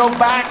song. You know,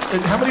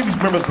 how many of you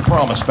remember The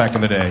Promise back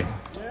in the day?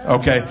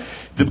 Okay.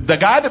 The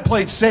guy that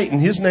played Satan,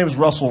 his name is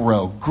Russell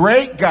Rowe.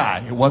 Great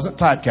guy. It wasn't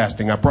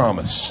typecasting, I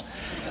promise.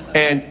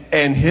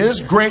 And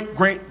his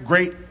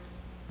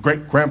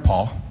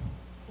great-great-great-great-grandpa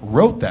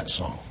wrote that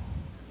song.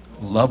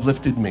 Love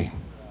lifted me.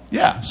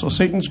 Yeah, so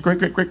Satan's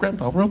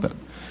great-great-great-grandpa wrote that.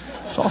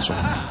 It's awesome.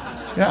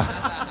 Yeah.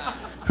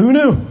 Who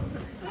knew?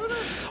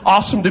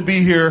 Awesome to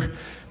be here.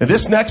 And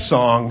this next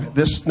song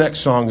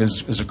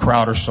is a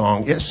Crowder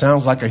song. It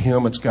sounds like a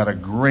hymn. It's got a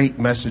great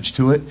message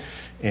to it.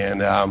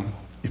 And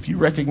if you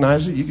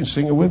recognize it, you can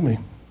sing it with me.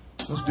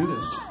 Let's do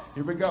this.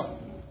 Here we go.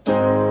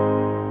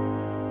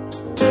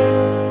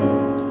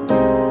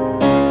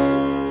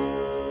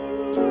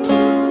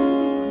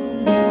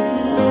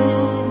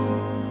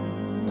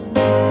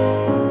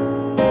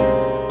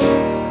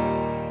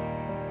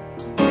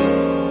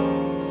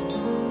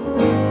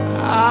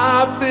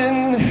 I've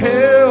been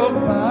held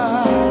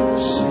by the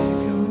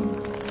Savior.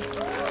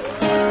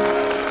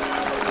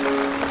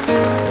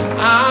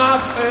 I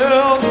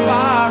felt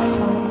fire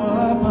from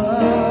above.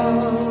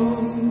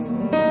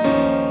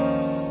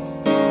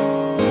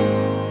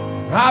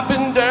 I've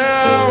been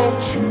down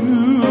to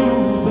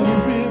the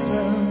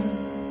river.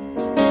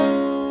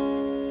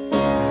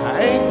 I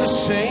ain't the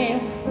same,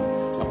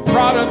 a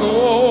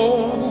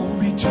prodigal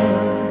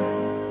return.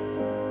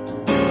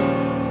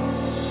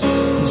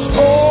 'Cause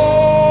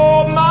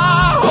all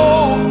my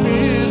hope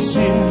is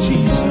in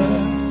Jesus.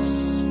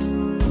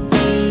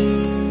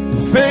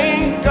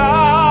 Thank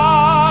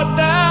God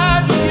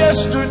that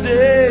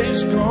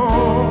yesterday's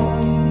gone.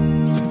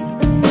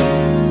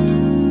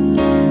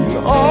 And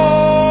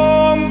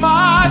all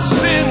my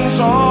sins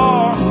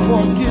are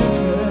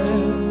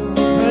forgiven.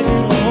 Thank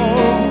you,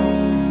 Lord.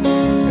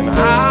 And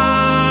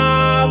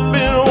I've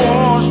been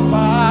washed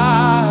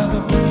by the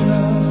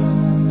blood.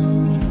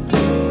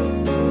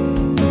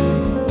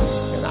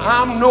 And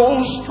I'm no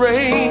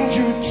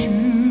stranger to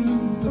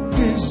the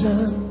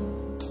prison.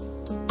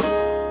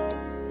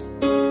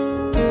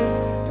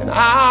 And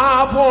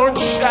I've worn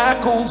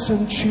shackles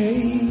and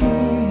chains.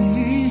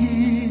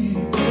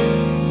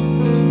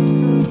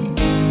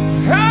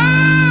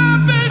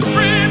 I've been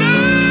freed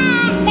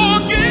and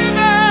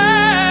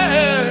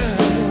forgiven.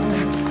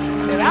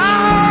 And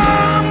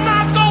I'm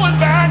not going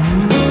back.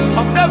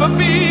 I'll never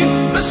be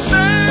the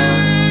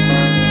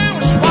same.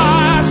 So I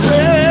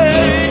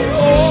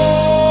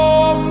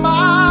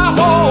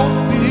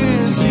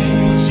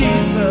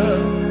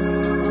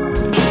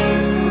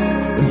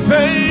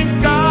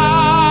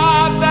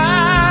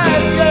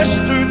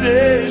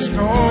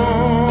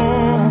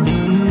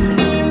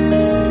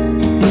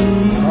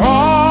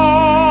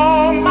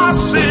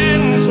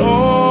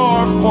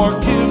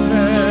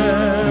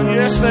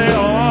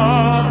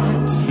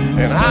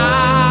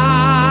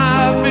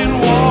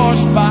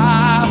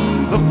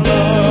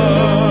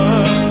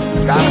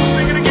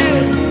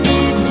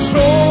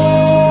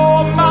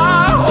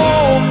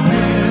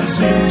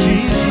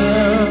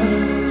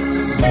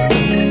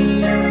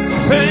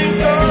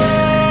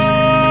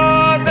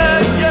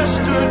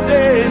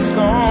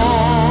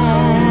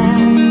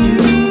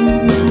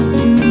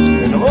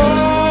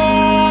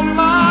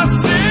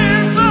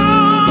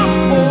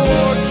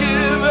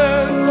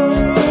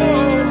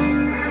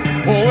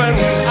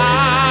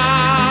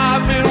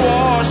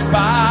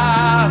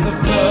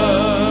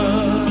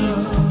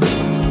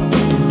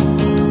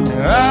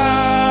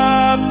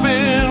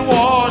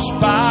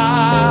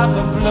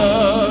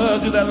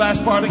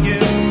last part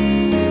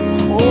again.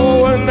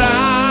 Oh, and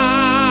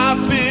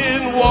I've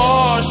been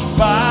washed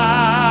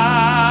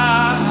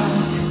by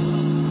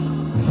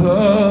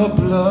the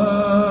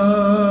blood.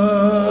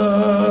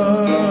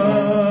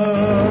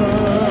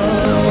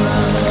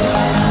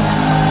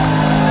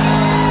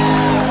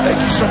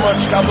 Thank you so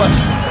much. God bless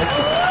you.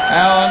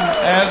 Alan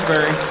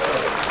Asbury,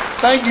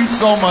 thank you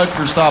so much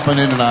for stopping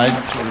in tonight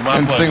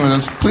and singing with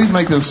us. Please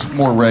make this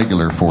more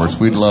regular for us.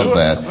 We'd love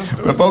that.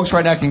 But folks,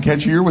 right now can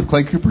catch you. You're with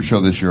Clay Cooper show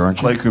this year, aren't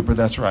you? Clay Cooper,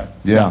 that's right.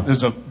 Yeah.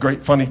 There's a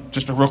great, funny,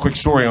 just a real quick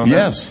story on that.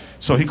 Yes.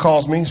 So he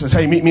calls me and says,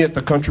 hey, meet me at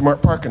the Country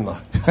Mart parking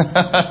lot.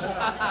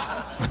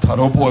 I thought,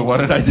 oh boy, what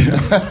did I do?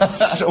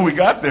 So we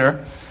got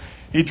there.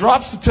 He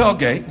drops the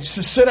tailgate. He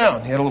says, sit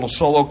down. He had a little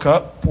Solo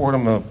cup, poured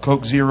him a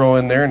Coke Zero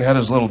in there, and had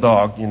his little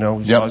dog. You know,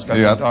 he's always got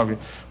that dog.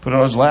 Put it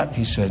on his lap.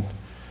 He said,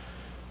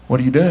 what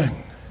are you doing?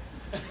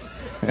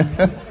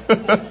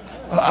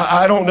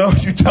 I don't know.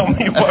 You tell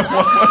me what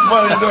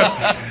are you doing?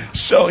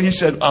 So he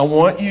said, I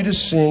want you to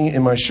sing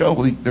in my show.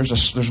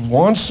 There's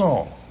one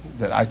song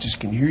that I just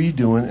can hear you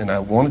doing, and I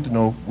wanted to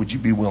know, would you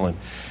be willing?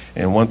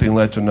 And one thing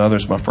led to another.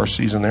 It's my first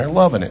season there.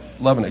 Loving it.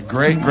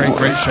 Great show.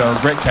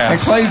 Great cast. And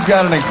Clay's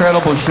got an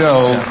incredible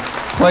show. Yeah.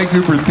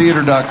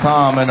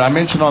 ClayCooperTheater.com. And I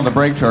mentioned on the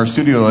break to our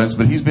studio audience,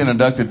 but he's been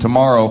inducted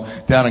tomorrow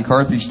down in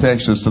Carthage,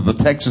 Texas to the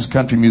Texas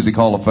Country Music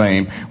Hall of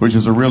Fame, which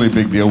is a really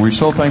big deal. We're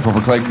so thankful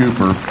for Clay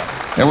Cooper.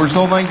 And we're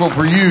so thankful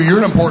for you. You're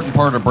an important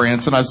part of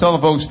Branson. I was telling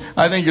folks,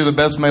 I think you're the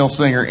best male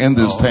singer in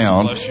this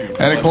town. Bless you.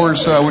 And of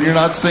course, when you're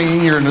not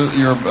singing, you're an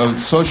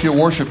associate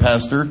worship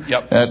pastor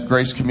at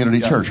Grace Community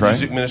Church, right?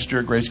 Music minister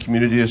at Grace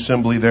Community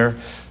Assembly there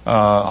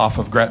off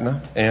of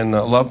Gretna. And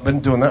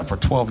been doing that for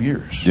 12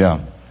 years.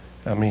 Yeah.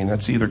 I mean,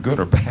 that's either good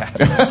or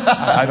bad.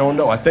 I don't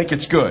know. I think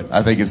it's good.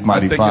 I think it's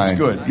mighty fine. I think it's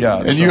good, yeah.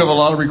 And you have a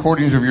lot of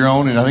recordings of your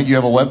own, and I think you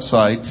have a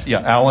website.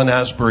 Yeah,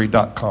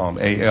 AlanAsbury.com.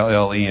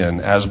 A-L-L-E-N.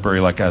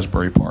 Asbury like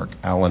Asbury Park.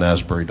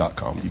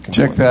 AlanAsbury.com. You can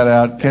check that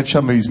out. Catch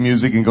some of his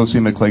music and go see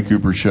him at Clay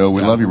Cooper Show.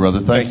 We love you,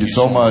 brother. Thank you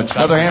so much.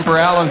 Another hand for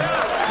Alan.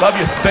 Love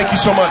you. Thank you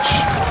so much.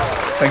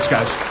 Thanks,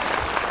 guys.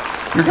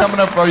 You're coming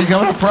up. Are you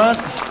coming up front?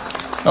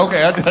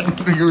 Okay,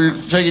 you were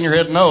shaking your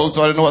head no,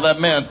 so I didn't know what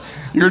that meant.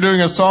 You're doing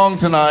a song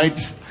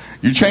tonight.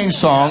 You changed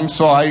songs,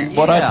 so I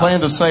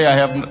planned to say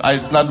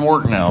it doesn't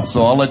work now.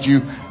 So I'll let you.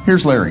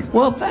 Here's Larry.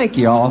 Well, thank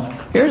you all.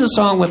 Here's a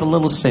song with a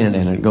little sin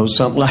in it. It goes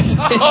something like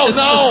that. Oh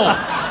no!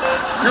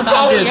 You're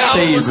following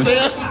Alan with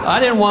sin? I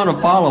didn't want to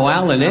follow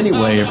Alan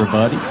anyway,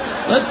 everybody.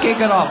 Let's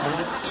kick it off.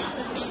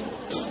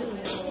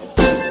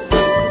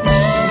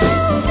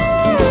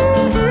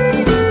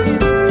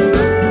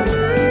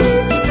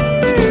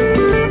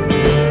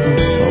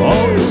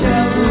 Oh,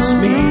 jealous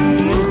me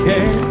and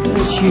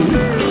careless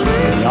you.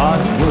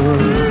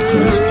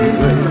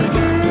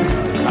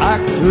 I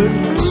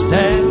couldn't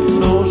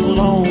stand those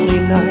lonely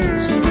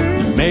nights.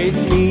 You made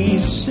me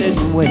sit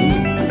and wait.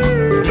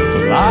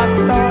 But I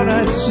thought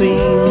I'd seen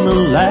the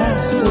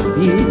last of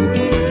you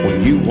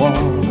when you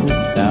walked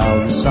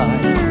out of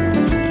sight.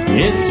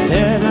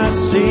 Instead I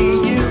see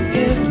you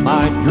in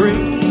my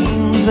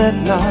dreams at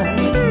night.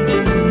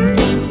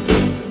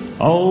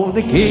 Oh,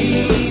 the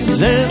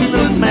keys in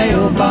the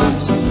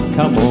mailbox,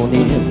 come on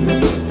in.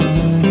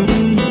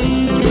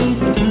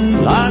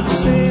 I'm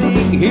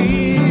sitting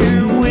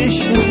here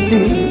wishing,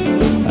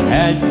 dear, I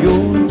had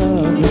your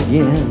love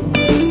again.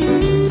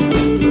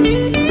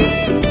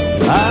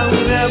 I'll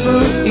never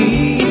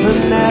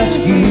even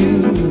ask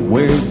you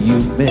where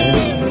you've been.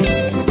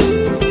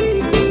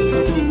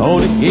 Oh,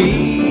 the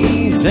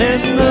keys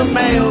in the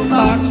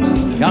mailbox,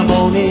 come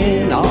on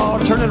in. Oh,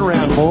 turn it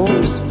around,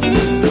 boys.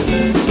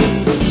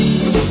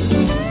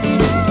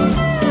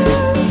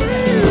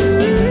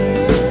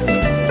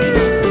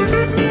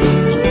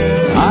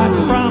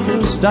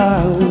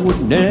 I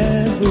would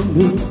never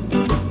lose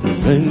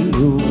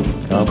your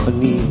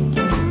company.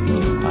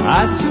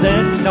 I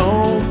said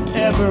don't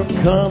ever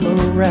come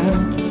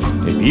around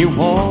if you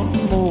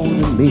want more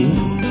than me.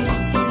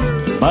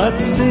 But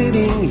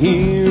sitting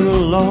here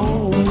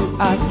alone,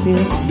 I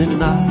can't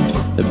deny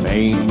the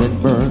pain that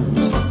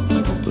burns.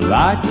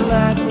 I'd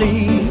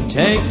gladly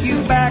take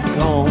you back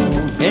on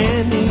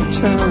any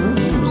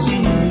terms.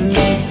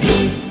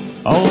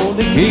 Oh,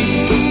 the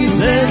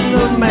keys in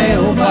the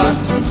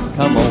mailbox,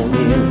 come on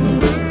in.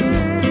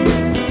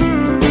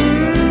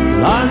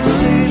 I'm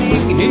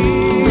sitting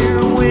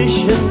here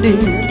wishing,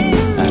 dear,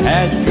 I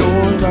had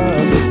your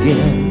love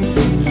again.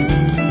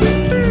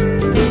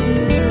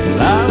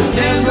 I'll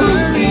never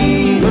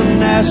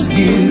even ask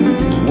you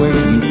where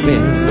you've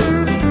been.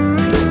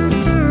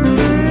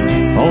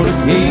 Oh, the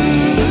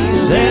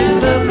keys in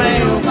the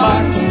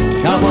mailbox,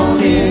 come on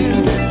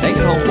in. Take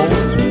it home, boys.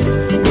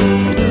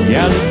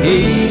 Yeah, the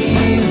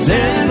keys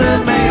in the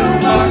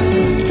mailbox,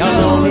 come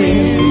on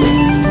in.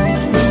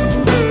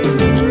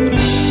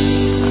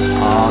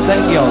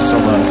 Thank you all so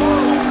much.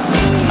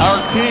 Our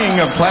king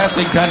of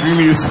classic country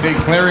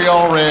music, Larry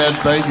Allred.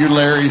 Thank you,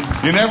 Larry.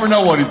 You never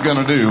know what he's going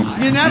to do.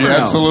 You never know.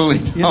 Absolutely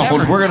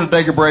don't. We're going to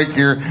take a break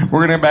here.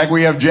 We're going to get back.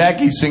 We have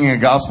Jackie singing a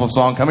gospel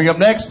song coming up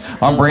next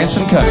on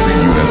Branson Country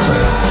USA.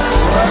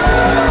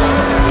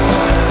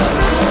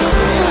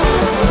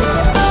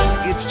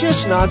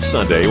 just not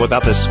Sunday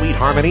without the sweet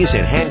harmonies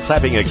and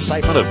hand-clapping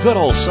excitement of good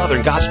old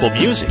Southern gospel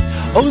music.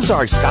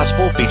 Ozarks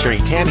Gospel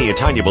featuring Tammy and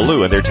Tanya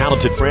Ballou and their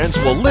talented friends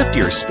will lift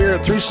your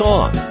spirit through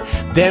song.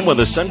 Then when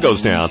the sun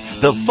goes down,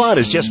 the fun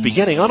is just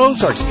beginning on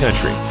Ozarks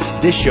Country.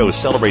 This show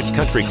celebrates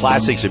country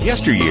classics of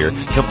yesteryear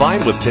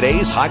combined with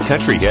today's hot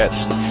country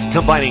hits.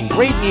 Combining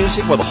great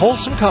music with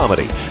wholesome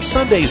comedy.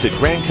 Sundays at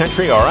Grand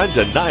Country are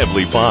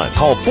undeniably fun.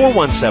 Call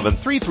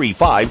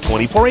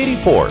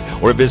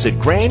 417-335-2484 or visit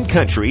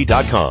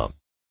grandcountry.com.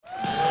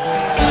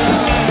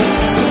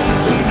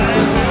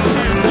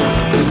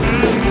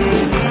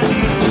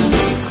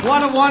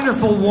 What a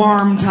wonderful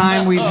warm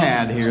time we've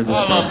had here this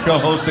I love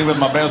co-hosting with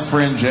my best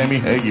friend Jamie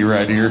Hagee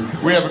right here.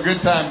 We have a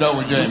good time, don't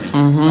we, Jamie?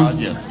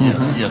 Yes,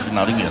 you're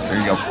nodding yes. There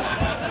you go.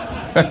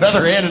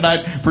 Another hand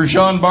tonight for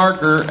Shawn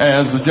Barker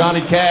as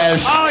Johnny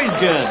Cash. Oh, he's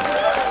good.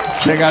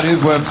 Check out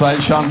his website,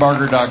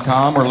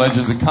 ShawnBarker.com or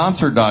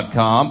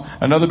LegendsOfConcert.com.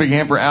 Another big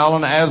hand for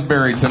Alan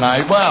Asbury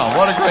tonight. Wow,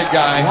 what a great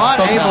guy. What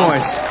a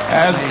voice.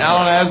 As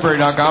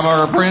AlanAsbury.com.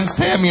 Our friends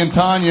Tammy and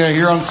Tanya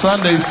here on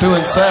Sundays 2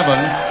 and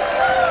 7.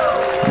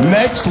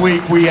 Next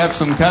week, we have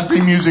some country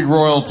music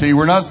royalty.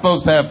 We're not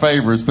supposed to have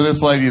favorites, but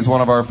this lady is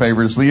one of our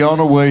favorites.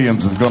 Leona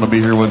Williams is going to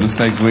be here with us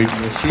next week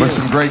with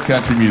some great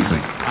country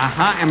music.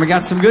 And we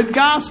got some good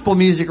gospel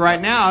music right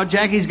now.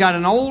 Jackie's got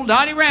an old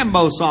Dottie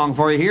Rambo song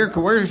for you here.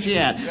 Where's she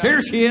at?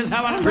 Here she is.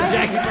 How about it for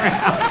Jackie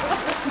Brown?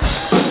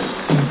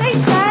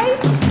 Thanks, guys.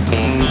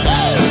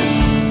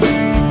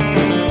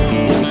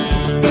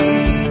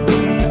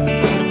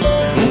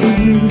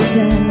 Through the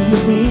sound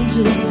of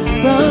angels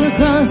from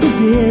across a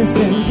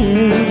distant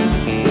hill,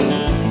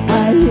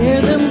 I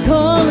hear them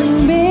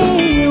calling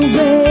me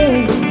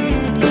away.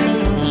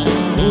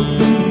 Old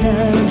friends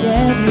now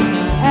gathered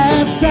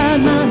outside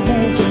my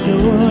mansion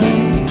door,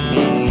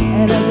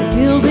 and I can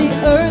feel the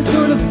earth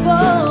sort of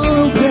fall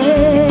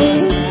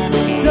away.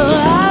 So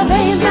I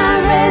made my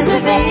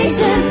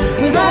reservation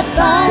for that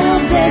final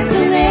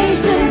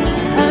destination.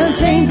 I'm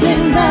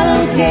changing my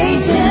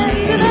location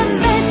to that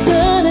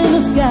mansion in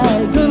the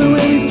sky. Gonna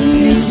wear some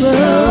new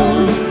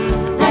clothes,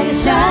 like a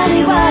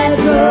shiny white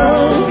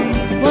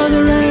robe. Walk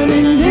around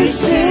in new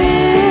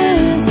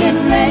shoes,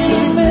 getting ready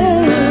to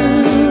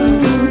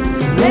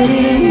move,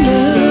 ready to move.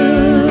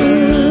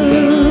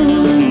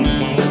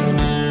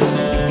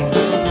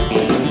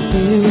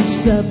 Marriage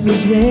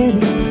supper's ready,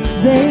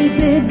 they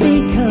bid me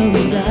come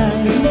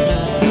dine.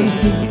 We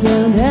sit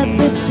down at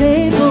the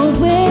table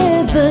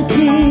with the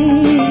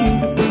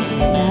king.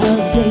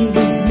 Now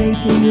David's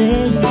making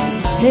ready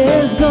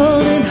his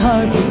golden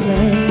harp to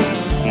play,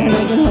 and I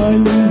can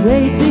hardly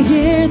wait to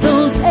hear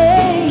those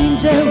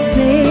angels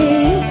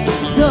sing.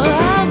 So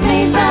I've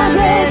made my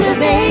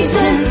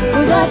reservation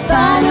for that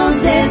final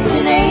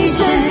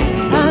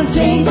destination. I'm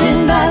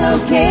changing my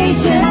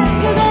location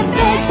to that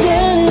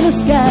mansion in the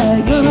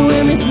sky. Gonna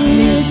wear me some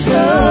new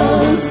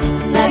clothes,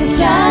 like a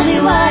shiny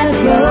white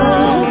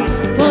robe.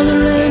 Wanna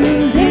run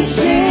in new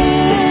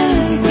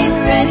shoes, get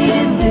ready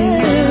to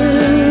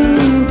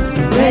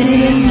move, ready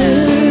to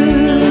move.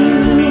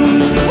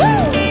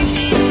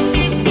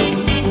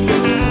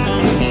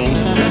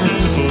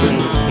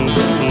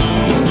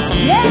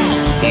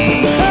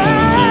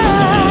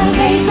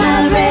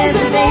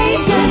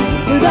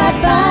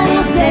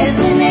 Final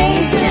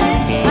destination,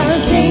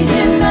 I'm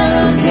changing my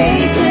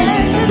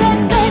location to that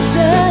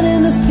mansion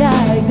in the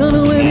sky.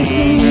 Gonna wear me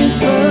some new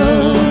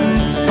clothes,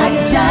 like a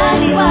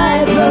shiny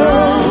white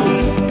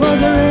robe.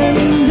 Walk around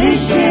in new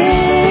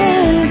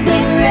shoes,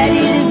 get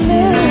ready to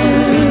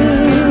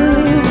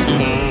move,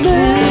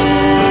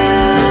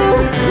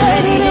 move,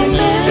 ready to move.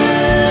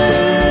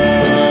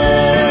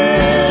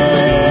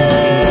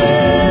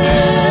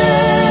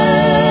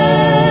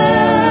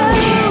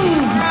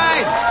 All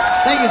right.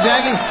 Thank you,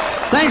 Jackie.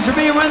 Thanks for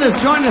being with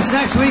us. Join us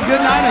next week.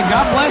 Good night, and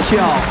God bless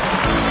y'all.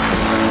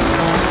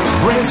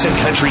 Branson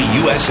Country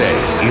USA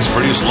is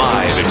produced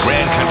live at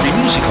Grand Country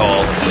Music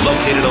Hall,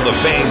 located on the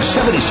famed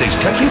 76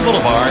 Country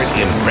Boulevard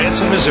in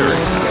Branson, Missouri.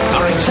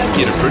 Our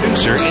executive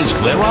producer is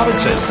Glenn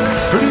Robinson.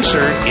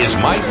 Producer is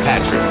Mike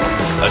Patrick.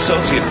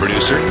 Associate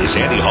producer is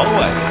Andy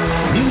Holloway.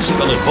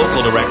 Musical and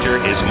vocal director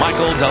is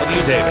Michael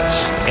W.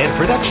 Davis. And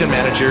production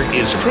manager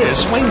is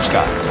Chris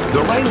Wainscott.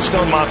 The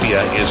Rhinestone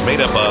Mafia is made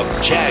up of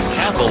Chad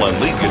Cathell on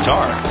lead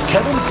guitar,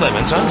 Kevin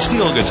Clements on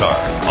steel guitar,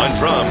 on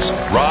drums,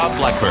 Rob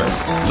Blackburn,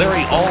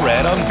 Larry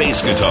Allred on bass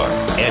guitar,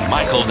 and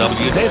Michael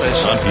W.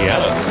 Davis on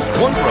piano.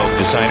 Wardrobe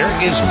designer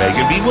is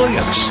Megan B.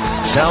 Williams.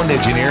 Sound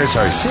engineers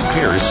are Sid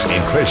Pierce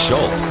and Chris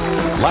Scholl.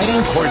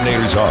 Lighting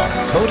coordinators are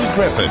Cody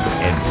Griffin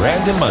and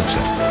Brandon Munson.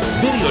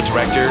 Video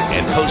director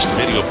and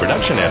post-video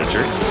production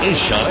editor is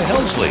Shauna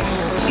Helsley.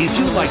 If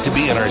you'd like to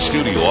be in our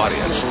studio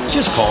audience,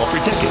 just call for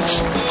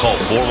tickets. Call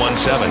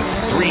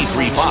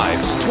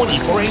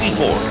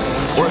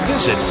 417-335-2484 or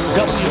visit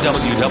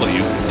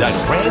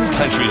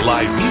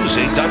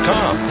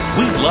www.grandcountrylivemusic.com.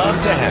 We'd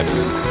love to have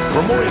you.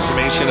 For more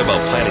information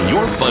about planning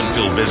your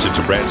fun-filled visit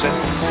to Branson,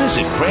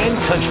 visit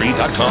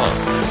grandcountry.com.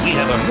 We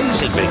have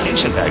amazing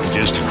vacation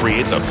packages to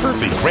create the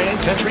perfect Grand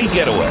Country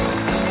getaway.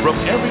 From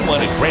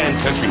everyone at Grand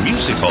Country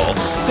Music Hall,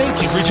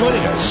 thank you for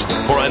joining us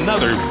for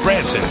another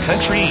Branson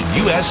Country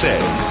USA.